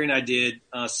this, Carrie and I did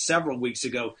several weeks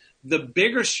ago. The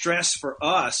bigger stress for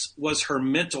us was her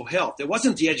mental health. It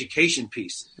wasn't the education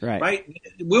piece, right?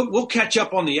 We'll catch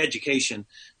up on the education.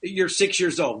 You're 6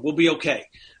 years old. We'll be okay.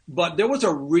 But there was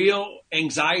a real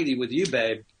anxiety with you,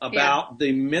 babe, about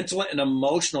the mental and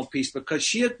emotional piece because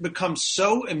she had become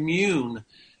so immune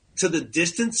to the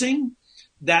distancing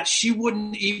that she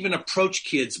wouldn't even approach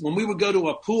kids. When we would go to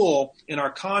a pool in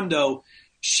our condo,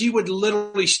 she would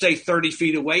literally stay 30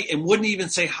 feet away and wouldn't even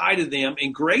say hi to them.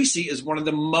 And Gracie is one of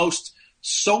the most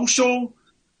social,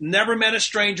 never met a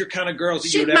stranger kind of girls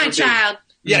that you would ever be. She's my child.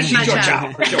 Yeah, she's your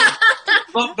child. For sure.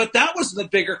 But that was the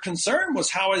bigger concern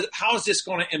was how is this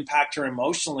going to impact her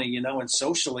emotionally, you know, and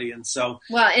socially, and so.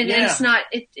 Well, and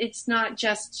it's not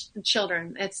just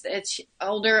children. It's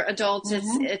older adults.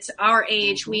 It's our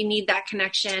age. We need that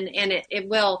connection, and it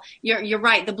will. You're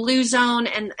right. The blue zone,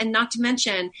 and not to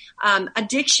mention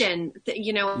addiction.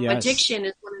 You know, addiction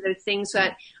is one of those things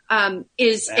that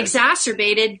is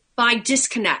exacerbated by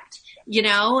disconnect. You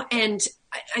know, and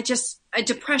I just. A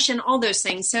depression, all those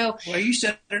things. So, well, you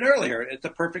said it earlier. It's a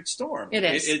perfect storm. It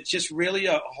is. It's just really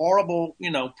a horrible, you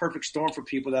know, perfect storm for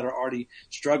people that are already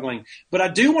struggling. But I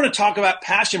do want to talk about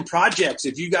passion projects.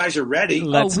 If you guys are ready,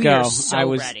 let's go. I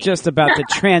was just about to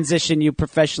transition you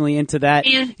professionally into that,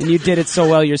 and you did it so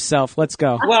well yourself. Let's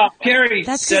go. Well, Carrie,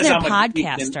 that's because they're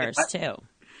podcasters too.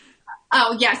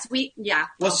 Oh yes,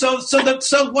 Well,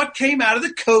 so what came out of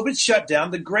the COVID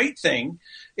shutdown? The great thing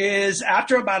is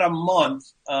after about a month,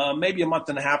 maybe a month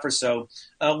and a half or so,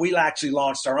 we actually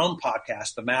launched our own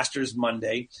podcast, The Masters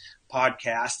Monday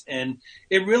podcast, and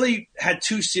it really had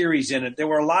 2 series in it. There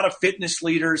were a lot of fitness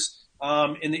leaders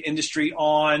in the industry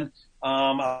on.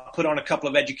 I put on a couple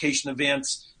of education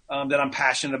events that I'm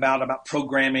passionate about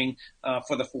programming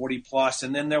for the 40 plus.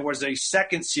 And then there was a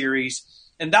second series,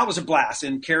 and that was a blast.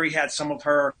 And Carrie had some of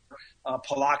her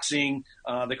Piloxing,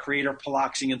 the creator of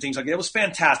Piloxing and things like that. It was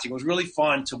fantastic. It was really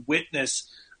fun to witness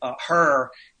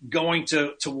her going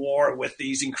to war with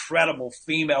these incredible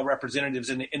female representatives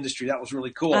in the industry. That was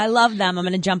really cool. I love them. I'm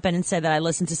going to jump in and say that I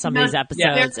listened to some of these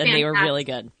episodes, and they were really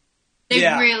good. They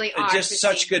really are. Just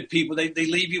such good people. They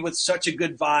leave you with such a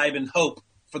good vibe and hope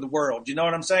for the world. You know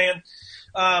what I'm saying?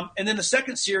 And then the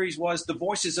second series was the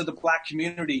voices of the Black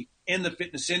community in the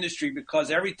fitness industry, because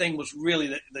everything was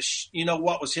really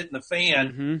what was hitting the fan.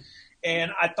 Mm-hmm.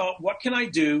 And I thought, what can I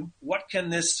do? What can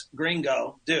this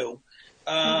gringo do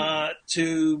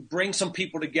to bring some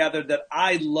people together that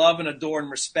I love and adore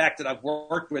and respect, that I've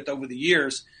worked with over the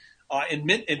years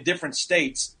in different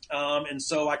states. And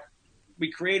so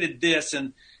we created this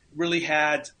and really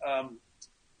had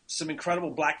some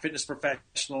incredible Black fitness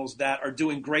professionals that are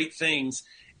doing great things.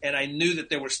 And I knew that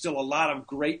there was still a lot of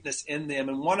greatness in them.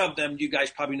 And one of them, you guys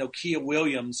probably know, Kia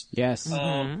Williams. Yes.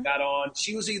 Got on.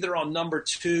 She was either on number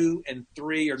 2 and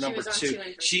 3 or number 2.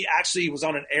 She actually was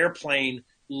on an airplane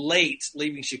late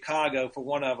leaving Chicago for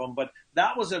one of them. But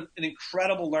that was an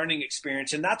incredible learning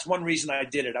experience. And that's one reason I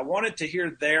did it. I wanted to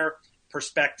hear their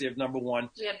perspective, number one.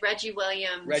 We had Reggie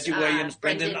Williams,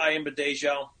 Brendan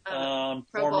Ayanbadejo,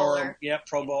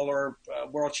 Pro Bowler,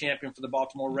 world champion for the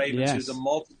Baltimore Ravens, who's a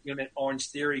multi-unit Orange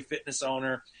Theory fitness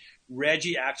owner.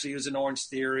 Reggie actually is an Orange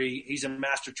Theory. He's a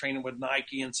master trainer with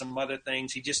Nike and some other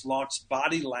things. He just launched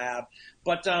Body Lab,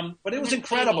 but it was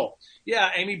incredible.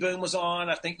 Amy Boone was on,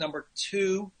 I think, number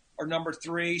 2 or number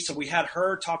 3. So we had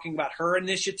her talking about her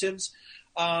initiatives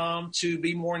to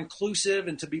be more inclusive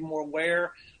and to be more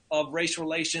aware of race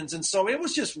relations. And so it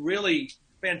was just really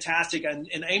fantastic. And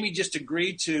Amy just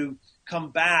agreed to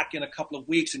come back in a couple of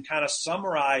weeks and kind of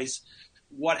summarize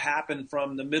what happened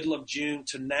from the middle of June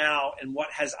to now and what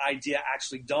has IDEA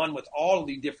actually done with all of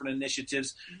the different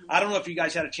initiatives. Mm-hmm. I don't know if you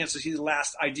guys had a chance to see the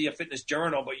last IDEA Fitness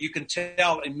Journal, but you can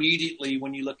tell immediately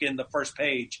when you look in the first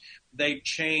page, they've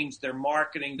changed their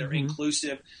marketing. They're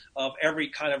inclusive of every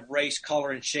kind of race,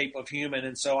 color, and shape of human.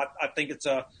 And so I think it's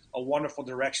a wonderful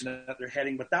direction that they're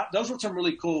heading. But those were some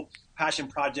really cool passion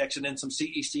projects, and then some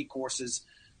CEC courses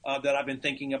that I've been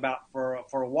thinking about for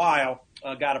a while.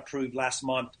 Got approved last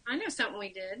month. I know something we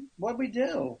did. What'd we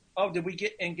do? Oh, did we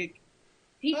get?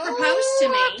 He proposed to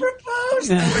me. I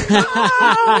proposed.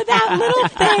 Oh, that little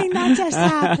thing that just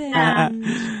happened.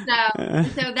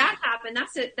 So that happened.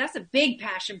 That's a big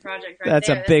passion project That's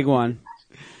a big one.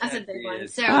 That's a big one.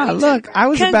 So look,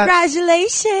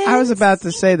 congratulations. I was about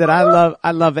to say that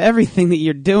I love everything that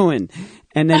you're doing,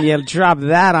 and then you drop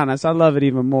that on us. I love it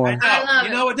even more. I love it.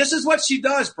 You know what? This is what she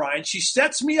does, Brian. She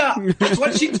sets me up. That's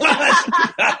what she does.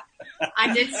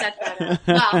 I did set that up.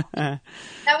 Well,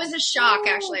 that was a shock,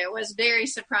 actually. I was very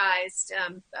surprised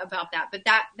about that. But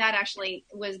that actually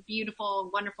was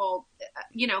beautiful, wonderful,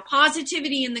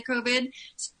 positivity in the COVID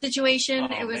situation.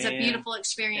 Oh, it was a beautiful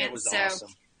experience. It was awesome.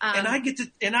 And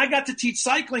I got to teach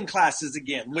cycling classes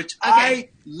again, which I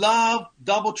love,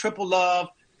 triple love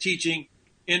teaching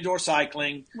indoor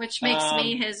cycling. Which makes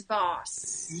me his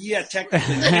boss. Yeah,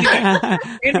 technically.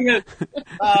 Anyway,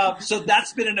 so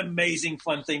that's been an amazing,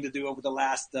 fun thing to do over the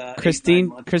last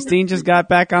Christine just got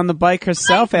back on the bike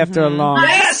herself after a long.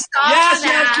 Yes,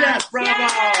 bravo.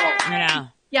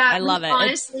 Yeah, I love it.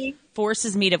 Honestly, it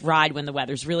forces me to ride when the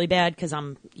weather's really bad, because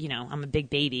I'm a big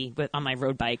baby on my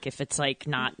road bike if it's like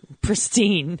not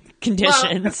pristine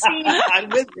conditions. Well, see,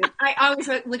 I always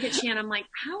look at Shannon. I'm like,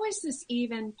 how is this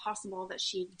even possible that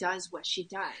she does what she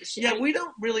does? We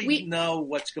don't really know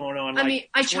what's going on. I mean,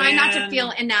 I try not to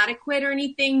feel inadequate or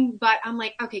anything, but I'm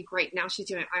like, okay, great. Now she's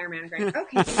doing Ironman. Great.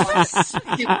 Okay,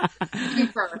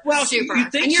 super. Well, super. You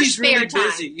think and she's really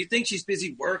busy. You think she's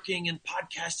busy working and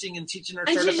podcasting and teaching her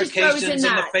certifications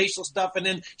and the facial stuff, and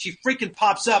then she freaking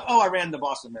pops up. Oh, I ran the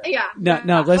Boston Marathon. Yeah.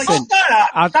 No. Listen,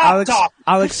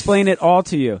 I'll explain it all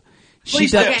to you. She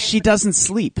doesn't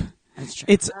sleep. That's true.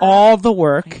 It's all the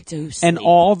work and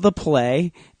all the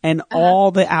play and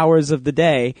all the hours of the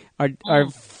day are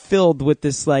filled with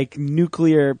this like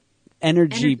nuclear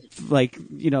energy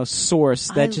source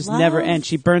that just never ends.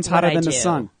 She burns hotter than the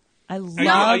sun. I love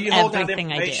are you holding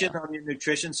everything I do. On your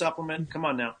nutrition supplement? Come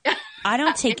on now. I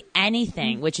don't take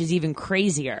anything, which is even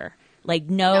crazier. Like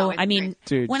No, it's I mean, great.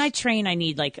 Dude. when I train, I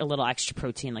need like a little extra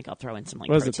protein. Like I'll throw in some like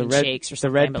What was it, protein the red, shakes or the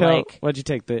something. red but pill? like, What'd you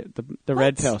take? The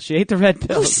red pill. She ate the red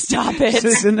pill. oh, stop it!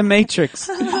 She's in the Matrix.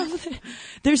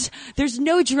 There's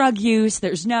no drug use.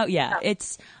 There's no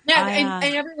it's. No, I,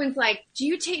 and everyone's like, do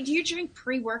you drink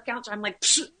pre-workouts? I'm like,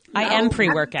 I no. am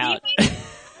pre-workout.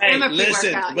 Hey, I'm a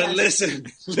listen, pre-workout, but yes.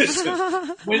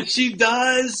 listen. When she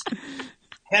does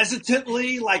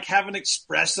hesitantly like have an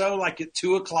espresso like at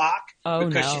 2:00 Oh,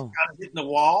 because no. she's kind of hitting the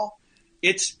wall,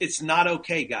 it's not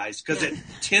okay, guys. Because at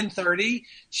 10:30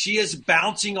 she is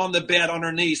bouncing on the bed on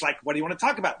her knees, like, "What do you want to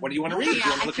talk about? What do you want to read? Yeah, you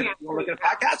want to look I at a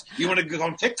podcast? You want to go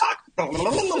on TikTok?"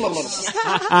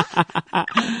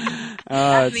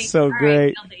 Oh, it's so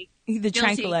great. The Guilty.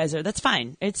 tranquilizer. That's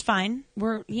fine. It's fine.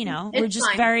 We're we're It's just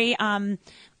fine. very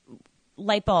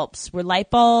light bulbs. We're light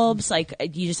bulbs. Like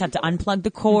you just have to unplug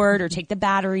the cord or take the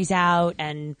batteries out,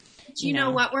 and You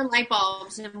know what? We're light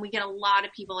bulbs, and we get a lot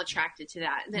of people attracted to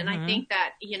that. And Mm-hmm. I think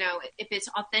that, if it's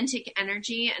authentic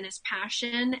energy and it's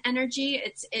passion energy,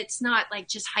 it's not like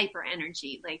just hyper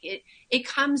energy. Like it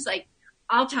comes like,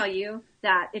 I'll tell you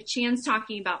that if Chan's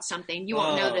talking about something, you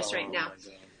won't know this right now.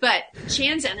 But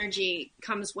Chan's energy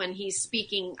comes when he's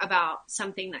speaking about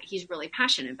something that he's really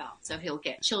passionate about. So he'll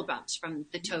get chill bumps from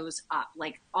the toes up,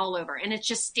 like all over. And it's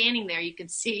just standing there. You can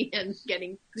see him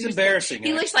getting. It's embarrassing.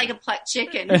 He looks like a plucked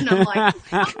chicken. And I'm like,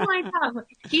 oh my God.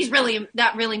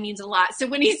 That really means a lot. So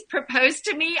when he's proposed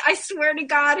to me, I swear to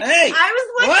God, Hey, I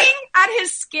was looking what? at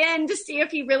his skin to see if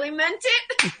he really meant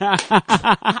it.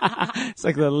 It's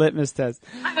like the litmus test.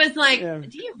 I was like, Yeah.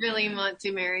 do you really want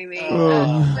to marry me?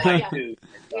 Oh. But I yeah. do.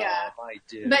 Yeah. I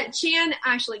do. But Chan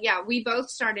actually, we both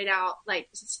started out like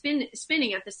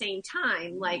spinning at the same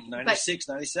time. Like, but 96,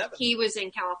 97. he was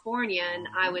in California and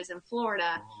I was in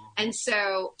Florida, and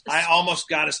so I almost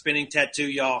got a spinning tattoo,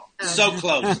 y'all. Oh. So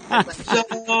close.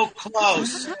 So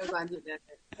close. so glad you did it.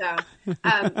 So,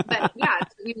 but yeah,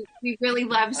 we really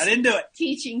love I didn't do it.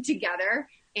 teaching together.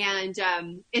 And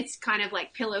it's kind of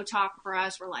like pillow talk for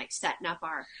us. We're like setting up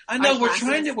our. I know our we're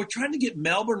classes. trying to get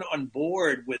Melbourne on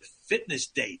board with fitness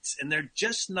dates, and they're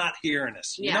just not hearing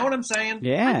us. You Yeah. know what I'm saying?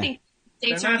 Yeah. I think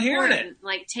dates They're are not hearing important.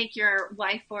 Like take your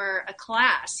wife for a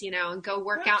class, and go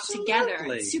work out together.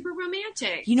 Absolutely. It's super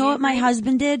romantic. You know what my agree?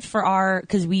 husband did for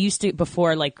because we used to,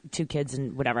 before like 2 kids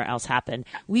and whatever else happened,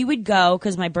 we would go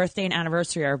because my birthday and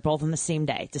anniversary are both on the same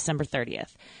day, December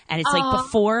 30th. And it's like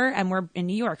before, and we're in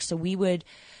New York.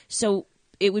 So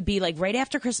it would be like right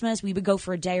after Christmas, we would go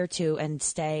for a day or two and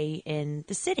stay in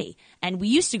the city. And we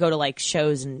used to go to like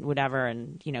shows and whatever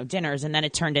and, dinners. And then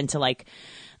it turned into like,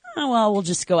 oh, well, we'll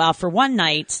just go out for one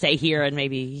night, stay here, and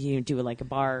maybe do like a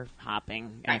bar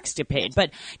hopping escapade.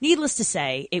 But needless to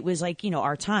say, it was like,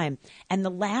 our time. And the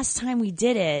last time we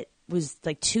did it was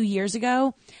like 2 years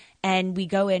ago. And we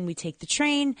go in, we take the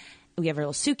train. We have our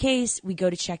little suitcase. We go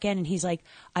to check in, and he's like,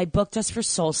 "I booked us for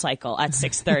Soul Cycle at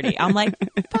 6:30." I'm like,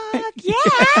 "Fuck yeah!"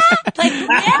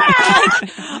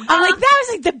 I'm like, "That was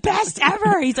like the best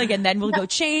ever." He's like, "And then we'll go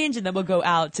change, and then we'll go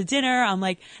out to dinner." I'm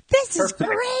like, "This is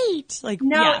great!" Like,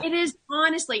 No, yeah. it is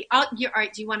honestly. All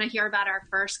right, do you want to hear about our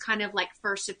first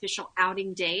official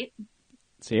outing date?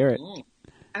 Let's hear it.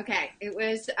 Okay, it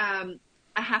was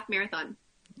a half marathon.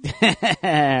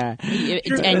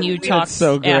 And you talk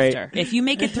so great. after. If you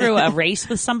make it through a race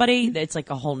with somebody, it's like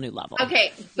a whole new level.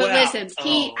 Okay, but Wow. listen,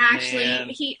 he man.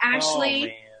 Man.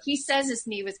 he says his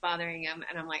knee was bothering him,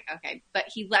 and I'm like, okay, but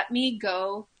he let me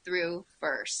go through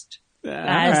first,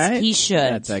 As All right. he should.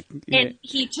 That's like, and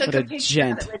he took What a a picture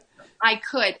gent. of it. I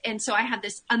could, and so I had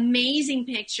this amazing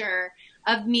picture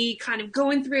of me kind of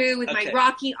going through with my Okay.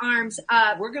 rocky arms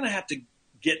up. We're gonna have to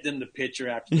get them the picture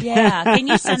after. Yeah. Can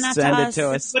you send that Send to it us? to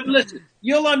us. But listen,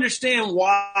 you'll understand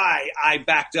why I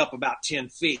backed up about 10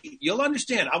 feet. You'll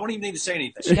understand. I won't even need to say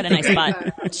anything. She got a nice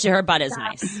butt. Her butt is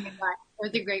nice. It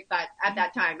was a great butt at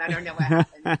that time. I don't know what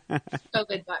happened. So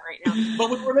good butt right now. But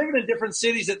we were living in different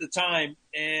cities at the time,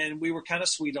 and we were kind of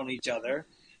sweet on each other.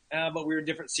 But we were in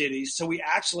different cities, so we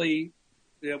actually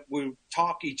we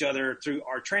talk each other through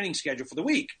our training schedule for the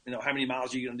week. How many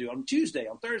miles are you going to do on Tuesday,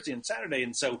 on Thursday, and Saturday?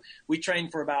 And so we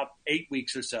trained for about 8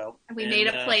 weeks or so. We made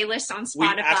a playlist on We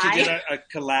actually Spotify. did a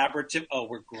collaborative. Oh,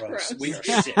 we're gross. Gross. We are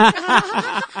sick.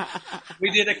 We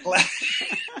did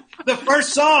the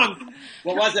first song.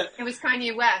 What was it? It was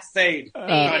Kanye West. Fade.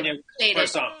 Kanye, Faded.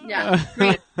 first song. Yeah.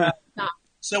 Great.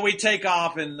 So we take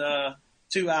off, and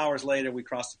 2 hours later, we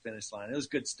crossed the finish line. It was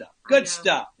good stuff. I Good know.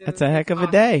 stuff. That's a heck of a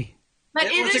day. But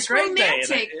It it was is a great day.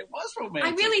 romantic. and It was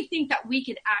romantic. I really think that we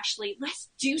could actually let's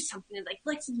do something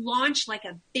let's launch like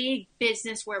a big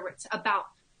business where it's about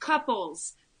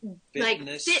couples, like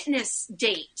fitness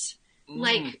date,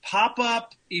 like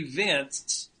pop-up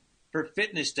events for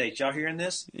fitness dates. Y'all hearing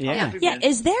this? Yeah. Yeah,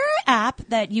 is there an app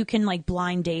that you can like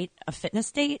blind date a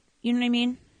fitness date? You know what I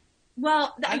mean?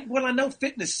 Well, I know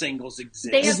fitness singles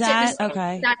exist. they have Is that fitness-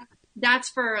 okay? That's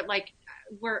for like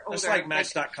we're older. That's like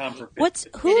Match.com for fitness. What's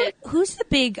It who's the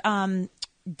big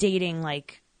dating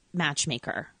like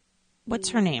matchmaker? What's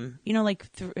her name? You know, like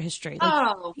through history. Like,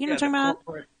 Oh, you know what I'm talking about?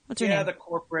 corporate, What's her yeah, name? the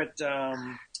corporate.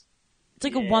 It's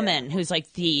like a woman who's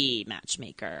like the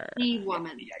matchmaker. the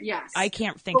woman. Yes, I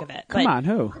can't think of it. Come but on,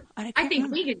 who? I can't think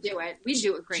remember. we could do it. We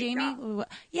do a great Jamie. job.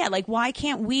 Yeah, like why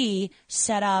can't we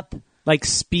set up Like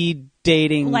speed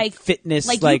dating, like fitness,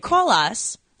 Like, like you call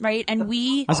us, right? And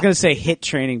we I was gonna say hit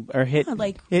training or hit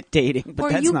like- hit dating, but or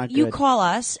that's you not good. you call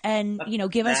us and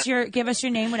give us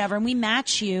your name, whatever, and we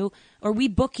match you or we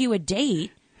book you a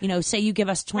date. Say you give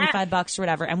us $25 or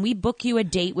whatever, and we book you a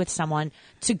date with someone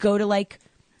to go to like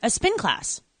a spin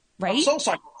class, right? Soul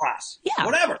Cycle class. Yeah.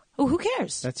 Whatever. Oh, who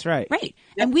cares? That's right. Right.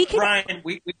 And we can. Brian,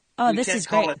 we Oh, we this can't is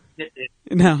call great. it.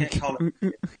 No, We can't call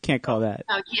it. can't call that.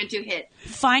 No, can't do hit.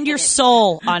 Find your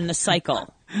soul on the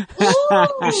cycle. Find your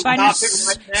Stop it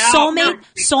right now.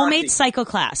 soulmate cycle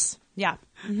class. Yeah.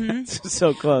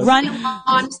 So close. Run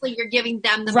Honestly, you're giving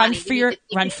them the run money. for We your need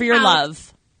to run take for your it out.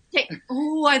 love.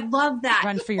 Oh, I love that.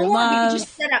 Run for your or we love. could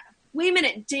just set up. Wait a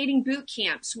minute, dating boot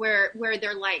camps where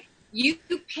they're like you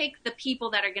pick the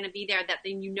people that are going to be there that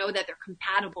then that they're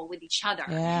compatible with each other.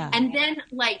 Yeah. And then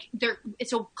like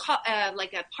it's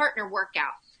like a partner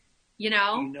workout. You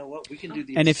know what? We can do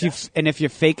the. And if you're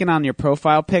faking on your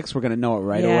profile pics, we're gonna know it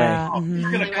right Yeah. away.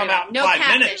 It's gonna come out in No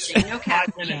 5 minutes. catfishing, no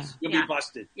 5 minutes, you'll Yeah. be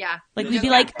busted. Yeah. Like No we'd be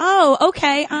like, catfish. oh,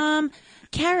 okay,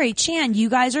 Carrie, Chan, you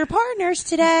guys are partners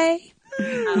today.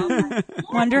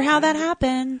 Wonder how that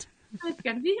happened. It's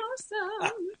gonna be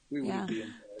awesome. We Yeah. would be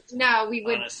embarrassed. No, we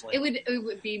would. Honestly. It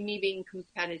would be me being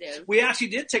competitive. We actually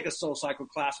did take a Soul Cycle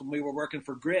class when we were working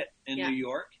for Grit in Yeah. New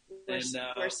York, Worst, and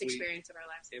worst we- experience of our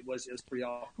lives. It was pretty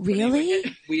awful. Really? But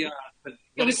anyway, we but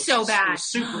It was so bad. It was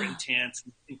super intense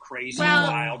and crazy Well,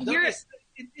 and wild. you're-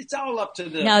 It's all up to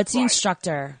the. No, it's the client.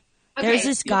 instructor. Okay. There's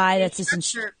this guy that's this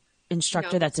Instructor-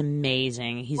 instructor No. that's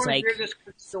amazing. He's Or like hear this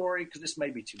quick story because this may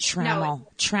be too much. Trammell.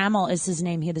 Trammell is his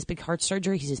name. He had this big heart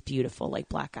surgery. He's this beautiful, like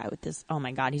black guy with this. Oh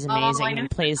my god, he's amazing. I And know he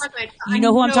plays. who you're talking about. You I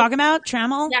know who I'm know- talking about?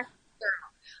 Trammell. Yes,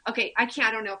 girl. Okay, I can't.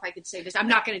 I don't know if I could say this. I'm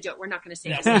not going to do it. We're not going to say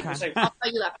Yeah, this. we'll save I'll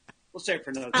tell you that. we'll save it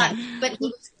for another time. But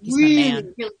he's He's my really,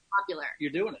 man. really popular.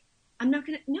 You're doing it. I'm not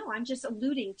going to. No, I'm just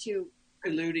alluding to.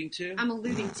 Alluding to.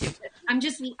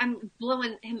 I'm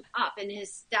blowing him up, and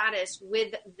his status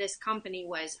with this company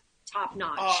was top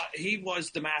notch. He was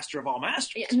the master of all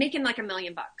masters. Yeah, making like $1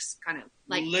 million, kind of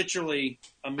like literally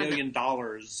 $1 million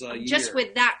a year. just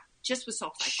with that, just with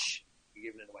Soul Cycle. Shh, you're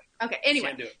giving it away. Okay. Anyway,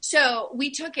 Can't do it. so we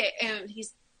took it, and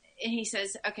he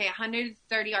says, okay,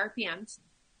 130 RPMs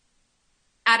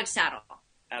out of saddle,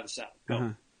 Out of saddle. Go. Uh-huh.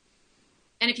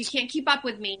 and if you can't keep up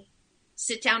with me,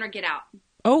 sit down or get out.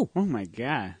 Oh, Oh my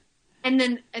god.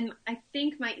 And I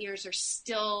think my ears are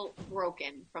still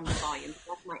broken from the volume.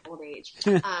 That's my old age.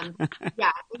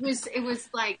 Yeah, it was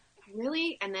like,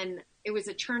 really? And then it was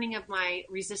a turning of my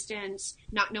resistance,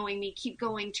 not knowing me, keep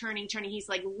going, turning. He's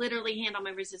like literally hand on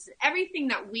my resistance. Everything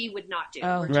that we would not do.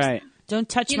 Oh. We're just- Right. don't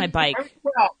touch my bike.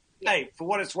 Well, hey, for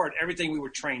what it's worth, everything we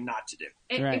were trained not to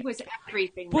do. Right. It was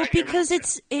everything. Well, right? because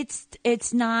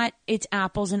it's not it's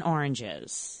apples and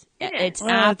oranges. It is. It's Well,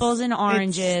 apples and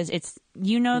oranges. It's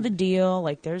the deal.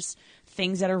 Like there's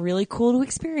things that are really cool to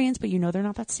experience, but they're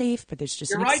not that safe. But there's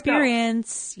just You're an right, though.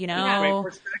 experience. Great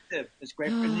perspective. It's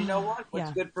great. And you know what? What's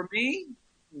Yeah. good for me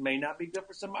may not be good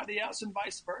for somebody else, and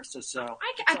vice versa. So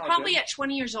I it's all probably good. at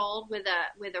 20 years old with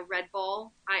a Red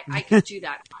Bull, I could do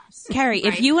that. Carrie,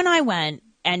 if Right? you and I went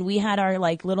and we had our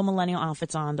like little millennial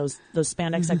outfits on, those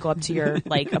spandex that go up to your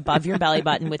like above your belly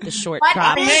button with the short What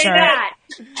crop is shirt, that?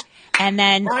 and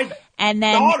then My right,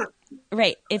 daughter.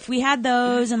 if we had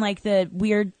those and like the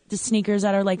sneakers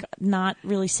that are like not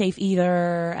really safe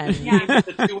either, and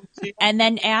and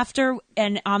then after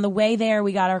and on the way there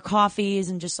we got our coffees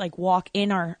and just like walk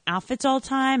in our outfits all the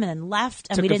time and then left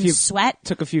and Took we a didn't few- sweat.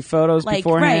 Took a few photos Like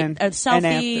beforehand. right, and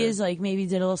selfies, after. like maybe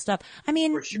did a little stuff. I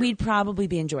mean, For sure. we'd probably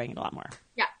be enjoying it a lot more.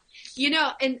 Yeah.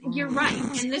 And you're right.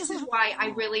 And this is why I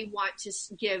really want to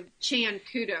give Chan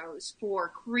kudos for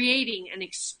creating an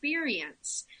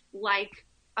experience like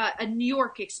a New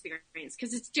York experience,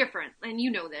 because it's different. And you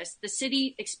know this, the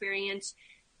city experience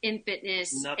in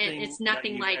fitness, Nothing and it's that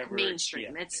nothing you've like ever-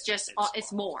 mainstream. yeah, It's yeah, just, it's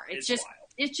it's wild. more. It's It's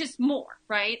wild. just more,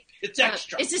 right? It's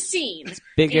extra. It's a scene.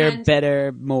 Bigger, And-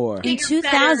 better, more. In Bigger,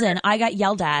 2000, better. I got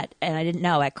yelled at, and I didn't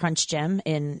know, at Crunch Gym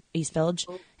in East Village,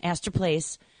 Astor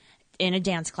Place, in a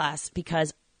dance class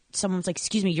because someone's like,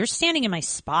 excuse me, you're standing in my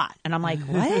spot. And I'm like,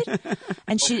 what?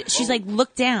 And she's like,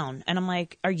 look down. And I'm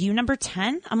like, are you number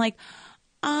 10? I'm like,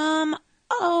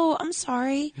 oh, I'm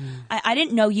sorry. I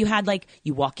didn't know you had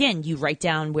you walk in, you write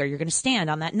down where you're going to stand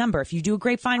on that number. If you do a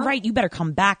grapevine right, you better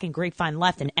come back and grapevine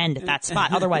left and end at that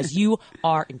spot. Otherwise, you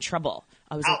are in trouble.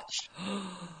 I was like,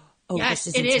 oh, yes,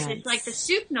 this is it intense. is. It's like the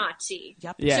soup Nazi.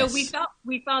 Yep. Yes. So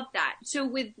we felt that. So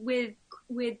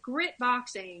with grit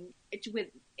boxing,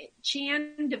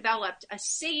 Chan developed a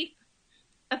safe,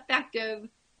 effective,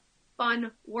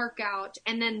 fun workout,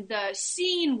 and then the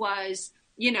scene was,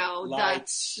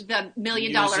 Lights, the $1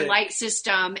 million music. light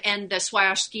system and the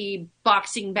Swarovski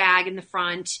boxing bag in the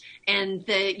front, and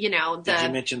Did you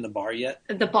mention the bar yet?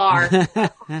 the bar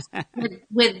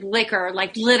with liquor,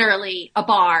 like literally a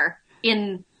bar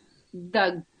in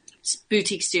the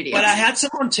boutique studio. But I had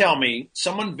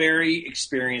someone very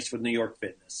experienced with New York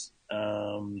fitness,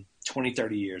 20,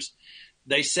 30 years.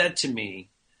 They said to me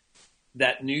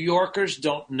that New Yorkers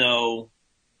don't know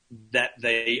that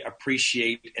they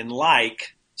appreciate and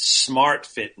like smart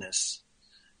fitness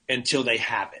until they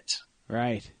have it.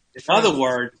 Right. In other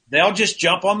words, they'll just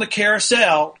jump on the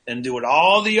carousel and do what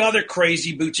all the other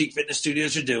crazy boutique fitness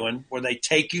studios are doing, where they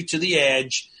take you to the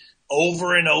edge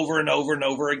over and over and over and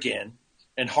over again,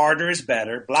 and harder is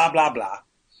better, blah, blah, blah.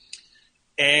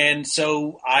 And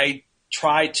so I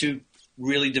tried to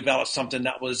really develop something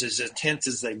that was as intense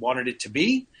as they wanted it to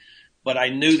be, but I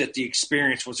knew that the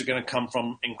experience was going to come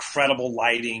from incredible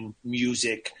lighting,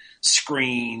 music,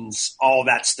 screens, all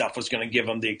that stuff was going to give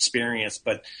them the experience.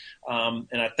 But and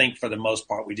I think for the most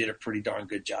part, we did a pretty darn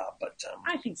good job. But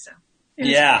I think so.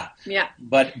 Yeah.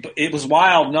 But it was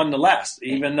wild nonetheless,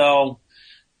 even though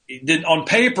it didn't, on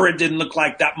paper, it didn't look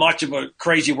like that much of a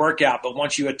crazy workout. But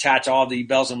once you attach all the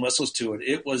bells and whistles to it,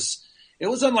 it was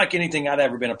unlike anything I'd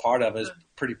ever been a part of. It was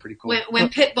pretty cool. When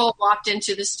Pitbull walked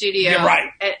into the studio, Yeah, right.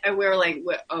 And we were like,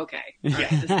 okay.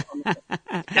 Yeah.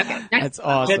 Okay. That's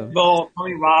awesome. Pitbull,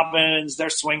 Tony Robbins, they're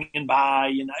swinging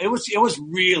by. It was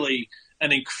really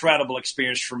an incredible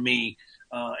experience for me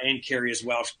and Carrie as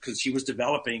well, because she was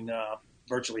developing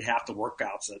virtually half the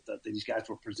workouts that these guys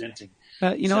were presenting.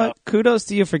 You know what? Kudos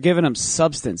to you for giving them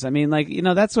substance. I mean,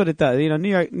 that's what it does.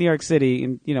 New York City,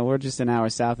 and we're just an hour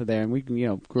south of there, and we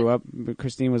grew up.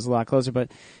 Christine was a lot closer,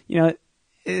 but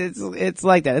it's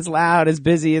like that. It's loud, it's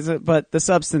busy, but the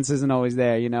substance isn't always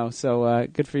there. So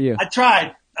good for you. I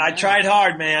tried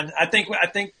hard, man. I think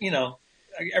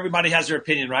everybody has their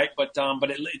opinion, right? But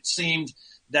it seemed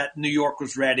that New York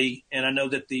was ready, and I know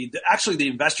that the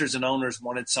investors and owners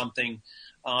wanted something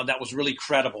that was really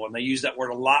credible, and they used that word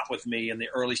a lot with me in the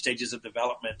early stages of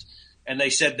development. And they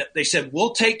said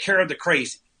we'll take care of the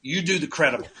crazy, you do the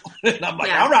credible. And I'm like,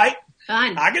 Yeah. all right,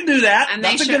 Fun. I can do that. And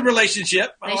That's a good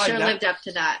relationship. I They like sure that. lived up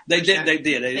to that. They for did. sure. They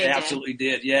did. They absolutely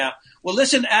did. Yeah. Well,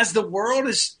 listen, as the world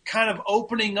is kind of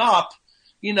opening up,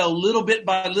 little bit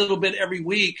by little bit every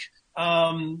week,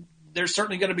 there's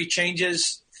certainly going to be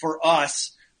changes for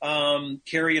us.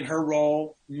 Carrie in her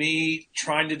role, me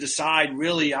trying to decide,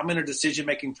 really, I'm in a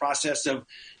decision-making process of,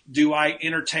 do I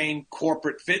entertain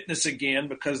corporate fitness again?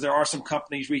 Because there are some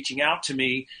companies reaching out to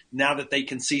me now that they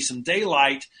can see some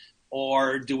daylight,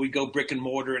 or do we go brick and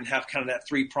mortar and have kind of that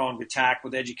three-pronged attack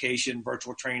with education,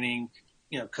 virtual training,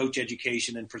 coach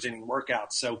education, and presenting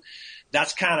workouts? So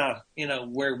that's kind of,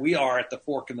 where we are at the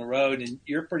fork in the road. And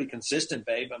you're pretty consistent,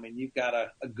 babe. I mean, you've got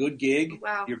a good gig.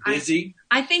 Wow. You're busy.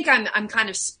 I think I'm kind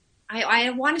of,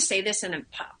 I want to say this in a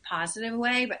positive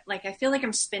way, but I feel like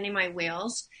I'm spinning my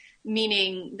wheels,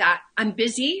 meaning that I'm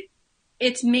busy.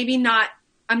 It's maybe not,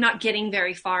 I'm not getting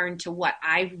very far into what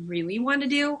I really want to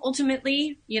do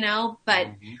ultimately, but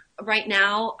right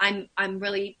now I'm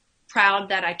really proud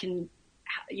that I can,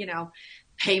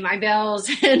 pay my bills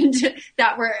and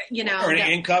that we're, Earning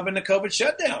income in the COVID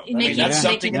shutdown. I mean, that's Yeah.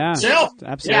 something in Yeah. itself.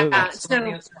 Absolutely. Yeah,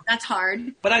 so that's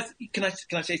hard. But can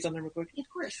I say something real quick? Of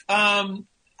course.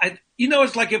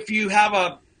 It's like if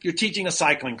you're teaching a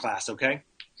cycling class, okay,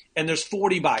 and there's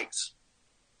 40 bikes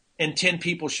and 10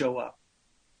 people show up.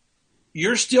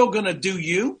 You're still going to do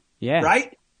you, Yeah.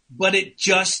 right? But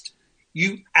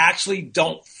you actually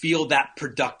don't feel that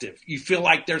productive. You feel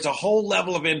like there's a whole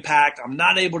level of impact I'm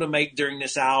not able to make during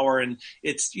this hour. And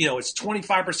it's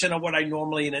 25% of what I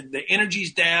normally, and the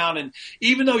energy's down. And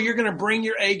even though you're going to bring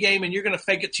your A game and you're going to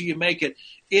fake it till you make it,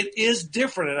 it is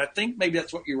different. And I think maybe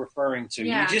that's what you're referring to.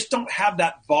 Yeah. You just don't have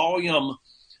that volume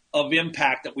of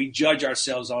impact that we judge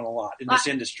ourselves on a lot in this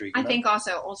industry. I think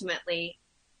also ultimately,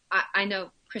 I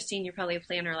know, Christine, you're probably a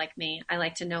planner like me. I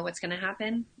like to know what's going to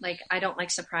happen. I don't like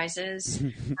surprises.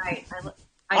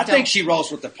 I think she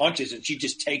rolls with the punches and she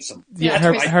just takes them. Yeah,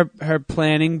 her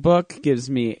planning book gives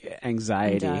me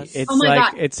anxiety. It's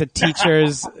God. It's a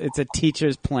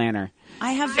teacher's planner.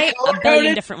 I have a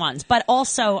billion different ones, but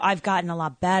also I've gotten a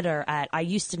lot better at. I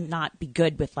used to not be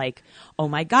good with like, oh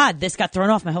my God, this got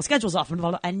thrown off, my whole schedule's off,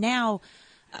 and now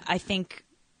I think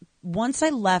once I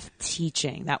left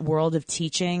teaching, that world of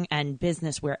teaching and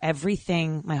business, where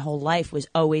everything, my whole life was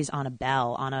always on a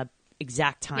bell, on a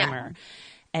exact timer,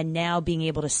 and now being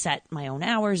able to set my own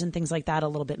hours and things like that a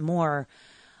little bit more,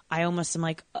 I almost am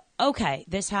like, okay,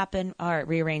 this happened, all right,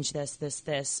 rearrange this.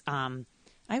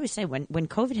 I always say when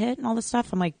COVID hit and all this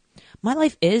stuff, I'm like, my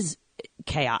life is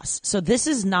chaos. So this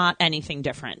is not anything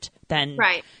different than,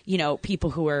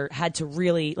 people who had to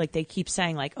really, like, they keep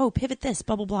saying like, oh, pivot this,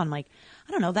 blah, blah, blah. I'm like,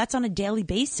 I don't know. That's on a daily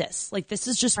basis. Like, this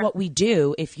is just what we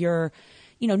do. If you're,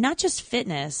 not just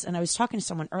fitness. And I was talking to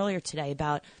someone earlier today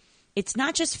about, it's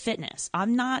not just fitness.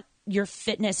 I'm not your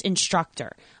fitness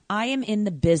instructor. I am in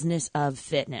the business of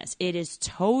fitness. It is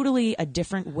totally a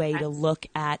different way to look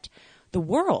at the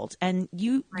world. And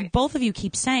you both of you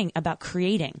keep saying about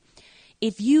creating.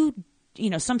 If you,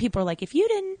 some people are like, if you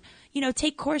didn't,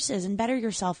 take courses and better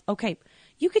yourself, okay,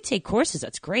 you could take courses.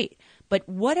 That's great. But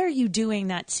what are you doing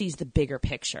that sees the bigger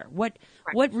picture? What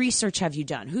research have you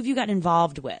done? Who have you gotten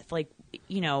involved with? Like,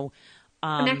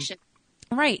 connection.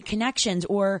 Right. Connections,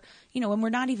 or, when we're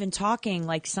not even talking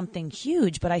like something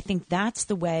huge, but I think that's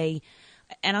the way.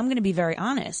 And I'm going to be very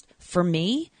honest. For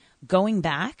me, going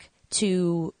back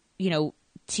to,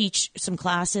 teach some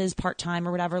classes part-time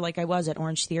or whatever, like I was at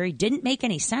Orange Theory, didn't make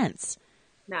any sense.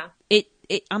 No.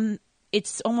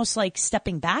 It's almost like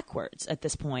stepping backwards at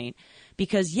this point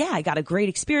because, I got a great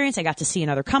experience. I got to see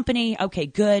another company. Okay,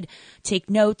 good. Take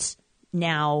notes.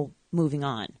 Now moving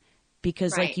on.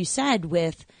 Because like you said,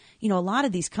 with, a lot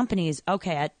of these companies,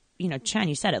 okay, at, Chen,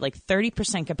 you said it, like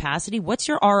 30% capacity. What's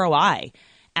your ROI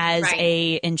as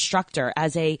a instructor,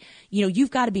 as a,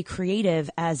 you've got to be creative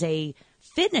as a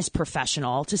fitness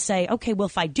professional to say, okay, well,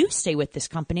 if I do stay with this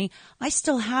company, I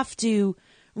still have to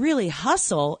really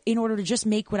hustle in order to just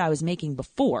make what I was making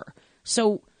before.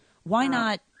 So why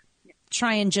not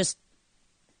try and just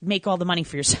make all the money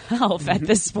for yourself at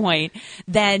this point,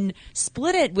 then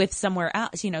split it with somewhere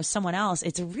else, someone else.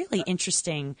 It's a really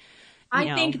interesting,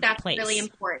 I think that's place. Really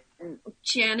important.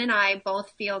 Jen and I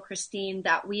both feel, Christine,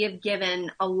 that we have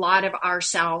given a lot of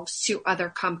ourselves to other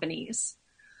companies.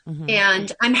 Mm-hmm.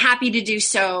 And I'm happy to do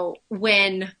so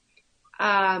when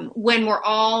we're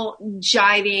all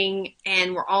jiving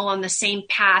and we're all on the same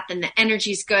path and the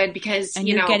energy's good because, and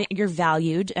you're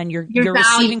valued and you're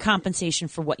receiving compensation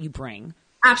for what you bring.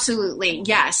 Absolutely.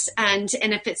 Yes. And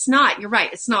if it's not, you're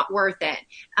right. It's not worth it.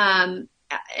 And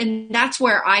that's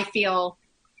where I feel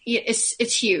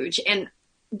it's huge. And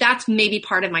that's maybe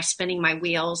part of my spinning my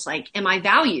wheels. Like, am I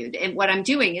valued in what I'm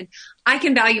doing? And I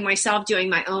can value myself doing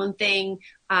my own thing.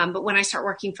 But when I start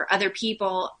working for other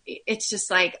people, it's just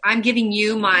like, I'm giving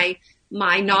you my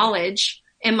knowledge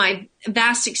and my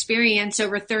vast experience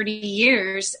over 30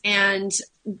 years. And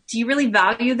do you really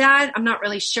value that? I'm not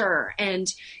really sure. And,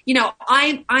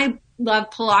 I love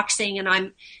Piloxing,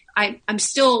 and I'm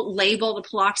still labeled a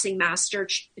Piloxing master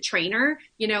trainer.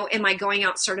 Am I going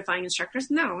out certifying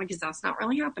instructors? No, because that's not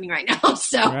really happening right now.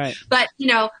 So, but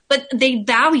they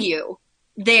value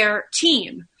their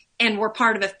team and we're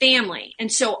part of a family.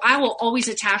 And so I will always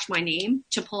attach my name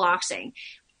to Piloxing.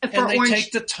 And they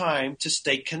take the time to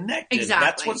stay connected. Exactly.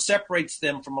 That's what separates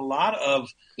them from a lot of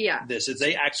this, is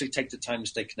they actually take the time to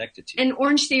stay connected to you. In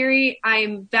Orange Theory,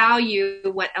 I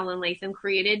value what Ellen Latham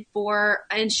created for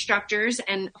instructors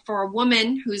and for a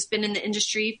woman who's been in the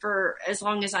industry for as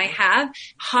long as I have,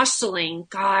 hustling.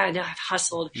 God, I've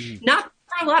hustled. Mm-hmm. Not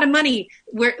for a lot of money.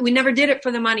 We never did it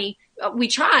for the money. We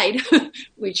tried,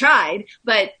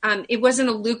 but it wasn't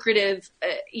a lucrative,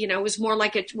 it was more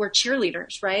like we're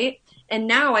cheerleaders, right? And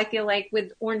now I feel like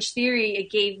with Orange Theory, it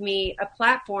gave me a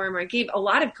platform, or it gave a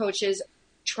lot of coaches,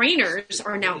 trainers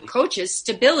are now coaches,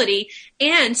 stability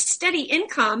and steady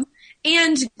income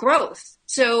and growth.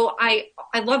 So I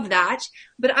love that,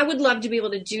 but I would love to be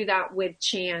able to do that with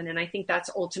Chan. And I think that's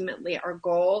ultimately our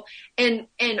goal, and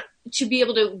to be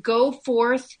able to go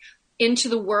forth into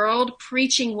the world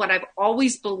preaching what I've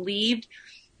always believed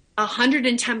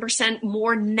 110%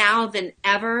 more now than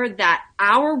ever, that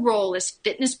our role as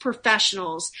fitness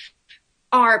professionals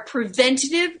are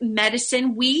preventative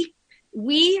medicine. We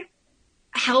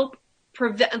help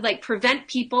prevent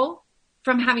people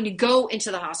from having to go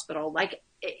into the hospital.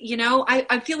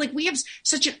 I feel like we have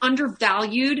such an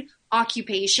undervalued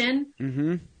occupation.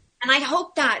 Mm-hmm. And I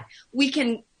hope that we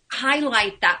can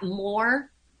highlight that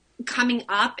more coming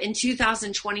up in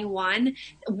 2021,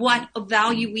 what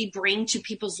value we bring to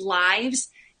people's lives,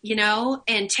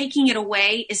 and taking it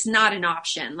away is not an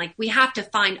option. Like, we have to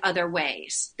find other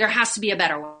ways. There has to be a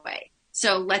better way.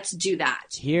 So let's do that.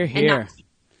 Hear, hear.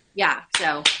 Yeah.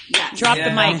 So yeah. Drop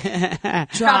the mic.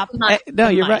 Drop the mic. No,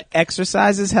 you're right.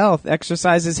 Exercise is health.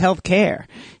 Exercise is health care.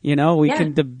 We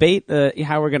can debate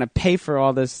how we're going to pay for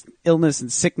all this illness and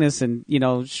sickness and,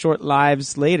 short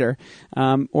lives later.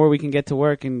 Or we can get to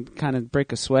work and kind of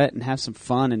break a sweat and have some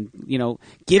fun and,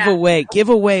 give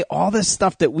away all this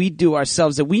stuff that we do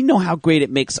ourselves that we know how great it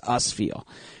makes us feel.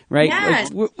 Right?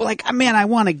 Yes. We're like, man, I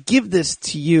want to give this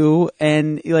to you.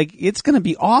 And it's going to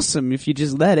be awesome if you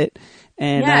just let it.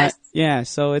 And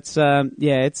so it's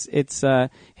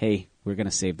hey, we're gonna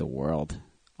save the world.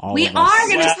 We are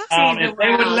gonna save the world. If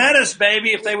they would let us,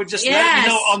 baby, if they would just let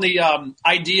on the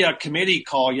IDEA committee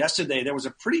call yesterday, there was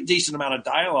a pretty decent amount of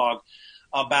dialogue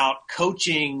about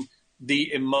coaching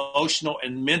the emotional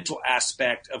and mental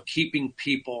aspect of keeping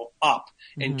people up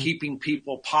and keeping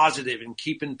people positive and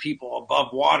keeping people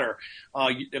above water,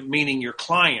 meaning your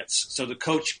clients. So the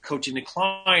coaching the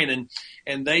client,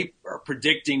 and they are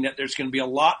predicting that there's going to be a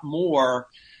lot more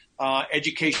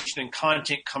education and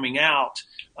content coming out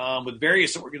with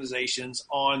various organizations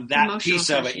on that emotional piece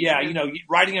of it. Yeah,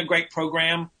 writing a great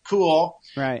program, cool.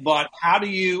 Right. But how do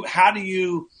you,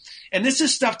 and this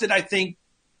is stuff that I think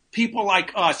people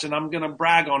like us, and I'm going to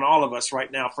brag on all of us right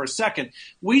now for a second,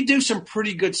 we do some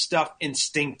pretty good stuff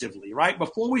instinctively, right?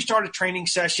 Before we start a training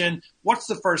session, what's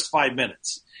the first 5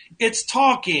 minutes? It's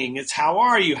talking. It's how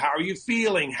are you? How are you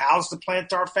feeling? How's the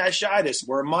plantar fasciitis?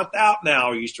 We're a month out now.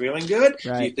 Are you feeling good?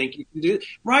 Right. Do you think you can do it?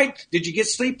 Right. Did you get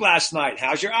sleep last night?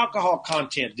 How's your alcohol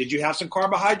content? Did you have some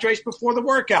carbohydrates before the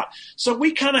workout? So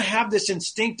we kind of have this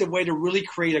instinctive way to really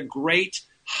create a great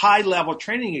high-level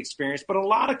training experience, but a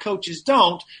lot of coaches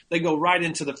don't. They go right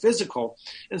into the physical.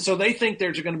 And so they think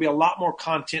there's going to be a lot more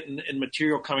content and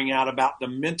material coming out about the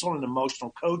mental and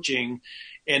emotional coaching.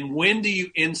 And when do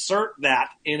you insert that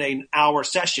in an hour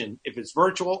session, if it's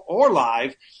virtual or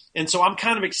live? And so I'm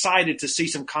kind of excited to see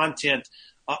some content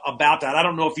about that. I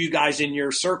don't know if you guys in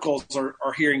your circles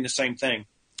are hearing the same thing.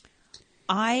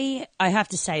 I have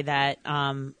to say that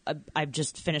I've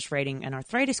just finished writing an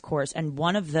arthritis course, and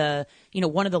one of the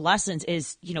lessons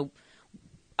is,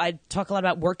 I talk a lot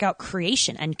about workout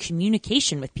creation and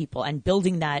communication with people and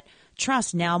building that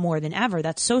trust now more than ever.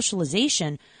 That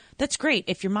socialization, that's great.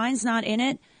 If your mind's not in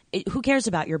it, who cares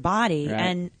about your body? Right.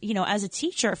 And, as a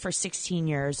teacher for 16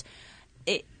 years,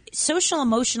 social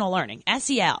emotional learning,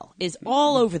 SEL, is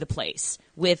all over the place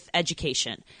with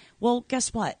education. Well,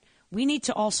 guess what? We need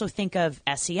to also think of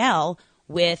SEL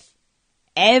with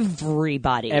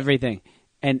everybody. Everything.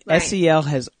 And SEL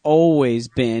has always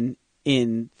been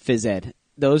in phys ed.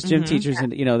 Those gym teachers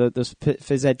and, those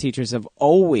phys ed teachers have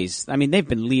always, they've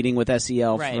been leading with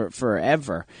SEL for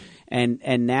forever.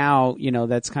 And now,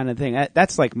 that's kind of thing.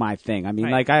 That's like my thing.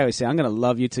 Like I always say, I'm going to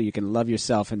love you till you can love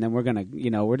yourself. And then we're going to,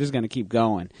 we're just going to keep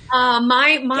going.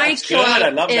 My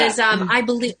quote is, that. I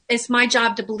believe it's my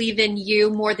job to believe in you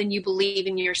more than you believe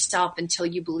in yourself until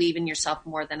you believe in yourself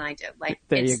more than I do. Like,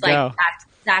 there it's you go.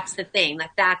 That's the thing. Like,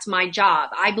 that's my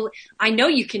job. I know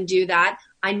you can do that.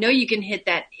 I know you can hit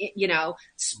that,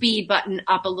 speed button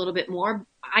up a little bit more.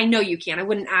 I know you can. I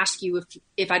wouldn't ask you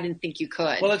if I didn't think you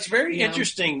could. Well, it's very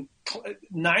interesting.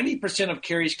 90% of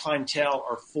Carrie's clientele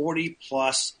are 40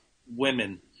 plus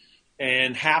women,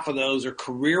 and half of those are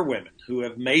career women who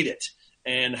have made it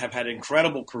and have had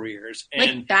incredible careers.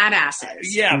 And like badasses.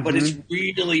 Yeah, but it's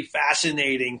really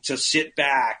fascinating to sit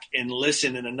back and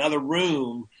listen in another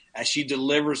room as she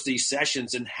delivers these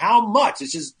sessions, and how much,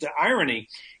 this is the irony,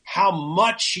 how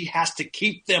much she has to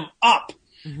keep them up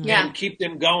and keep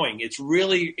them going. It's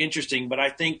really interesting, but I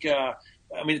think,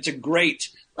 it's a great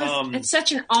it's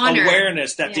such an honor.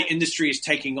 Awareness that the industry is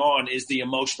taking on is the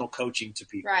emotional coaching to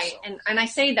people. Right. So. And I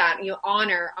say that,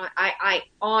 honor, I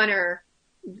honor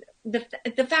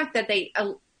the fact that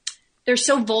they're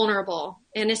so vulnerable,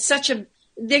 and it's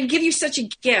they give you such a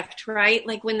gift, right?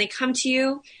 Like when they come to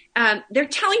you, they're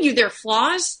telling you their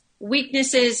flaws,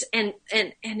 weaknesses, and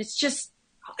it's just,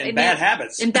 bad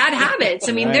habits. And bad habits.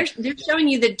 Right. They're showing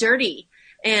you the dirty,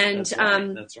 and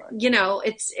That's right.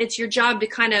 It's your job to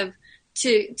kind of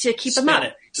to keep them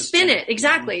up, spin it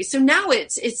exactly. Mm-hmm. So now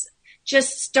it's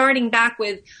just starting back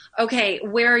with, okay,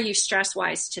 where are you stress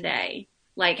wise today?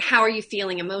 like, how are you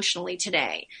feeling emotionally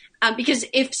today? Because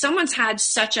if someone's had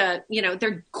such a,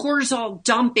 they're cortisol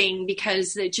dumping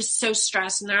because they're just so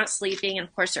stressed and they're not sleeping. And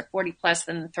of course they're 40 plus,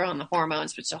 then throw in the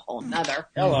hormones, which is a whole nother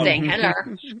thing. Hello.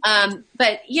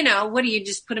 But what do you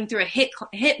just put them through a hit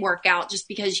workout just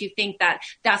because you think that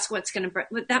that's what's going to,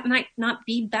 that might not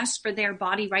be best for their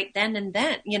body right then and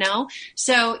then,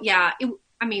 So yeah,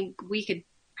 we could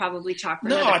probably talk for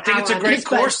No, another I think hour it's a on great this,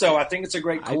 course, though. I think it's a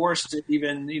great course to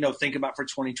even, think about for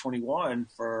 2021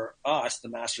 for us. The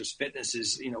Masters Fitness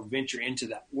is, venture into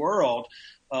that world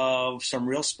of some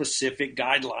real specific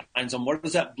guidelines on what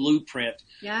does that blueprint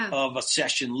of a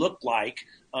session look like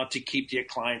to keep the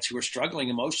clients who are struggling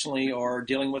emotionally or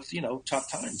dealing with, tough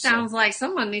times. Sounds like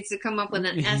someone needs to come up with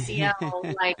an SEL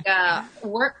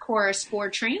work course for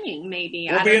training, maybe.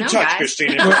 We'll be in touch, guys.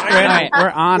 Christina. We're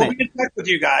on we'll it. be in touch with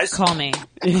you guys. Call me.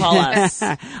 Call us.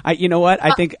 You know what?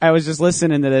 I think I was just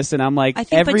listening to this, and I'm like, I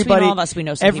think between everybody, all of us, we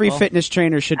know some every people. fitness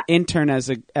trainer should intern as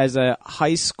a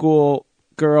high school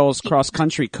girls cross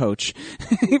country coach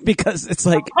because it's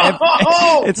like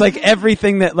it's like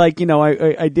everything that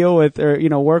I deal with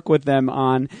or work with them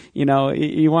on.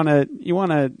 You want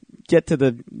to get to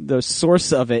the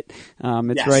source of it.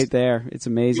 It's right there. It's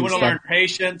amazing. You want to learn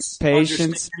patience,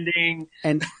 understanding,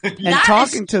 and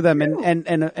talking to them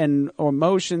and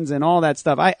emotions and all that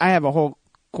stuff. I have a whole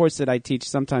course that I teach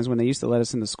sometimes when they used to let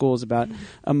us in the schools about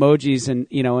emojis and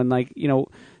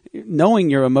knowing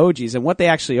your emojis and what they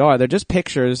actually are. They're just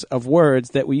pictures of words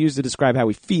that we use to describe how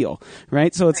we feel,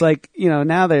 right? So it's like,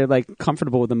 now they're like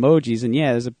comfortable with emojis, and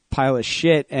there's a pile of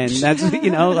shit, and that's,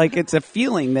 it's a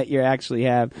feeling that you actually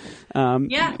have.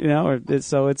 It's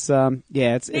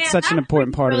such an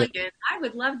important part of it. I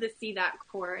would love to see that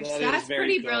course. That's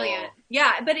pretty cool. Brilliant.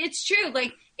 Yeah, but it's true.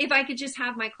 Like, if I could just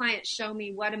have my clients show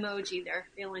me what emoji they're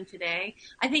feeling today,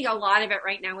 I think a lot of it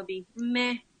right now would be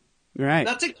meh. Right.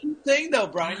 That's a key thing, though,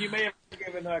 Brian. You may have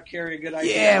given Carrie a good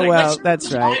idea. Yeah,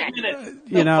 that's right. 5 minutes.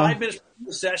 5 minutes from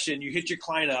the session, you hit your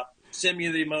client up. Send me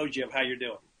the emoji of how you're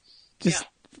doing.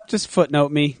 Just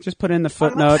footnote me. Just put in the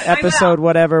footnote episode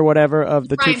whatever of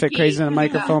the Two Fit Crazy on a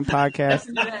Microphone podcast.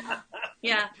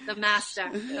 Yeah, the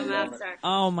master.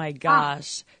 Oh my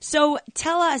gosh. So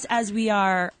tell us, as we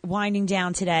are winding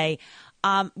down today,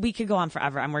 we could go on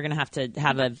forever, and we're going to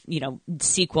have a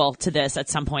sequel to this at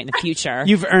some point in the future.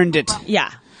 You've earned it.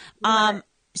 Yeah.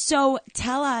 So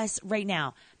tell us right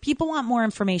now, people want more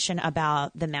information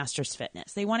about the Masters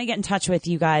Fitness. They want to get in touch with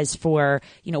you guys for,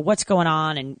 what's going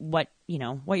on and what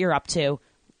you're up to.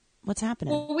 What's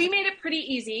happening? Well, we made it pretty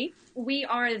easy. We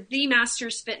are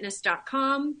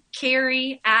themastersfitness.com,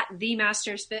 Carrie at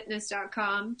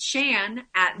themastersfitness.com, Chan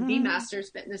at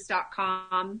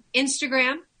themastersfitness.com,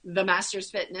 Instagram, The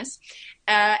Masters Fitness,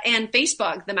 and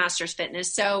Facebook, The Masters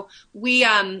Fitness. So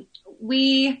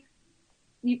it's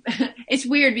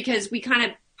weird because we kind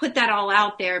of put that all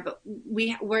out there, but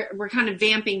we're kind of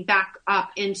vamping back up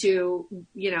into,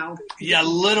 Yeah,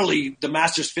 literally the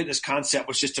Masters Fitness concept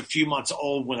was just a few months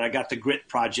old when I got the Grit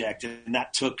project, and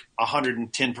that took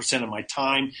 110% of my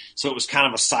time. So it was kind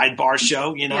of a sidebar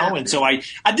show, Yeah. And so I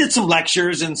did some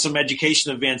lectures and some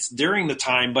education events during the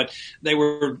time, but they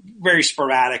were very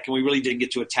sporadic and we really didn't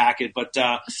get to attack it. But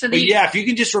if you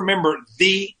can just remember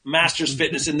the Masters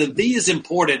Fitness, and the is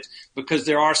important because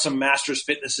there are some Masters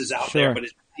Fitnesses out there, but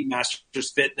it's the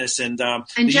Masters Fitness, and the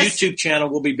YouTube channel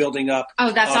will be building up.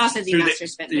 Oh, that's also the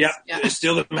Masters Fitness. Yeah, it's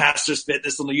still the Masters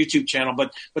Fitness on the YouTube channel,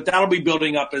 but that'll be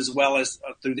building up as well as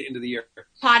through the end of the year.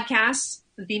 Podcasts,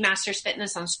 the Masters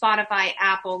Fitness on Spotify,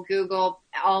 Apple, Google,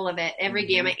 all of it, every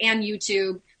gamut, and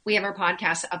YouTube. We have our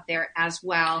podcasts up there as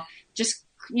well. Just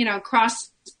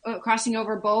crossing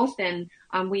over both, and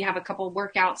we have a couple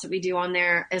workouts that we do on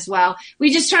there as well.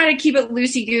 We just try to keep it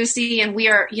loosey-goosey, and we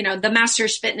are, the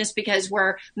Masters Fitness because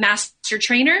we're master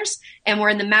trainers, and we're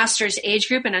in the Masters age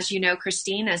group. And as you know,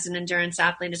 Christine, as an endurance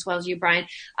athlete, as well as you, Brian,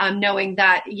 knowing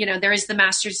that, there is the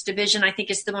Masters division. I think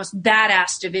it's the most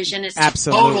badass division. It's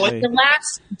absolutely the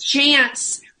last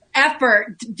chance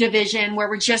effort division where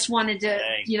we just wanted to,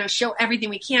 show everything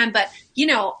we can. But,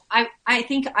 I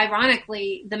think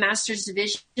ironically, the Masters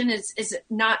division is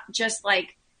not just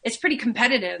like, it's pretty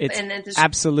competitive. It's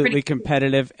absolutely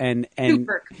competitive, and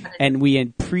super competitive. And we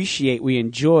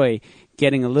enjoy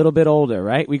getting a little bit older,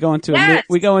 right? We go into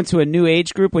a new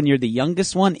age group. When you're the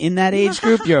youngest one in that age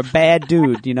group, you're a bad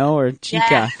dude, or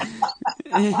chica.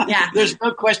 Yeah. There's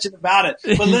no question about it.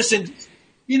 But listen,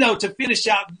 to finish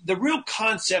out, the real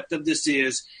concept of this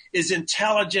is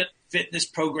intelligent fitness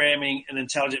programming and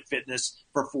intelligent fitness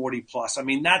for 40 plus. I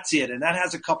mean, that's it. And that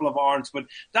has a couple of arms, but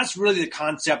that's really the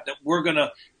concept that we're going to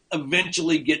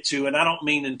eventually get to, and I don't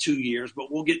mean in 2 years,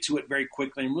 but we'll get to it very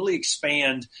quickly and really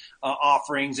expand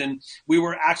offerings. And we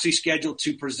were actually scheduled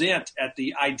to present at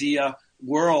the Idea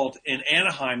World in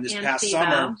Anaheim this past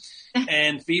summer,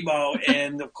 and FIBO,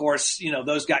 and of course,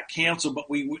 those got canceled. But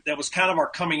that was kind of our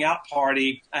coming out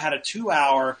party. I had a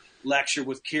 2-hour lecture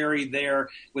with Carrie there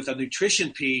with a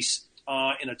nutrition piece.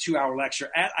 In a 2-hour lecture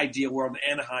at Idea World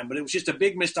in Anaheim, but it was just a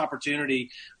big missed opportunity.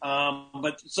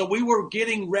 But so we were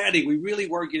getting ready. We really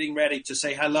were getting ready to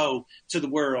say hello to the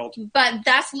world. But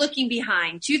that's looking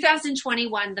behind.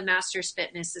 2021, the Masters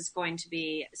Fitness is going to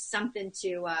be something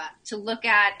to look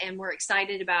at, and we're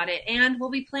excited about it. And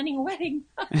we'll be planning a wedding.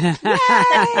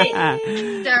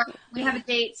 So we have a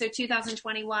date. So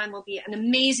 2021 will be an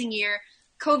amazing year.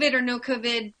 COVID or no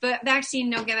COVID, but vaccine,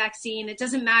 no vaccine, it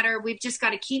doesn't matter. We've just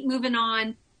got to keep moving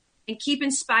on and keep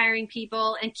inspiring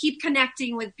people and keep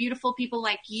connecting with beautiful people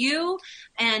like you.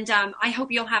 And I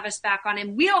hope you'll have us back on,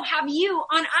 and we'll have you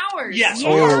on ours. Yes.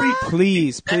 Oh,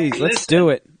 please. Let's do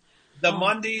it. The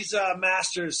Mondays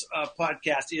Masters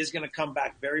podcast is going to come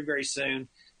back very, very soon,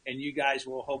 and you guys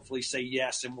will hopefully say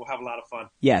yes, and we'll have a lot of fun.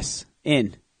 Yes.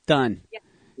 Done. Yeah.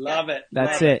 Love it.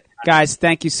 That's it. Guys,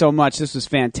 thank you so much. This was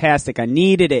fantastic. I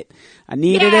needed it, and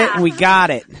we got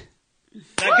it.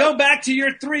 Now go back to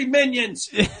your 3 minions.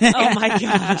 Oh, my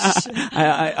gosh.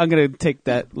 I'm going to take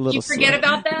that little... You forget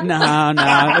about that? No.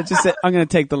 I'm going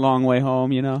to take the long way home,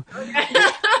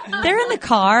 They're in the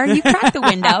car. You cracked the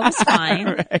window. It's fine.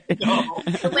 Right.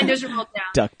 The windows are rolled down.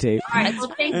 Duct tape. All right.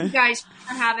 Well, thank you guys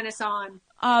for having us on.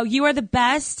 Oh, you are the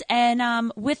best.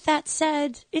 And with that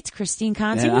said, it's Christine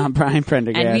Conti. And I'm Brian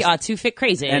Prendergast. And we are Two Fit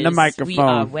Crazy. And the microphone. We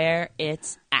are where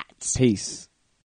it's at. Peace.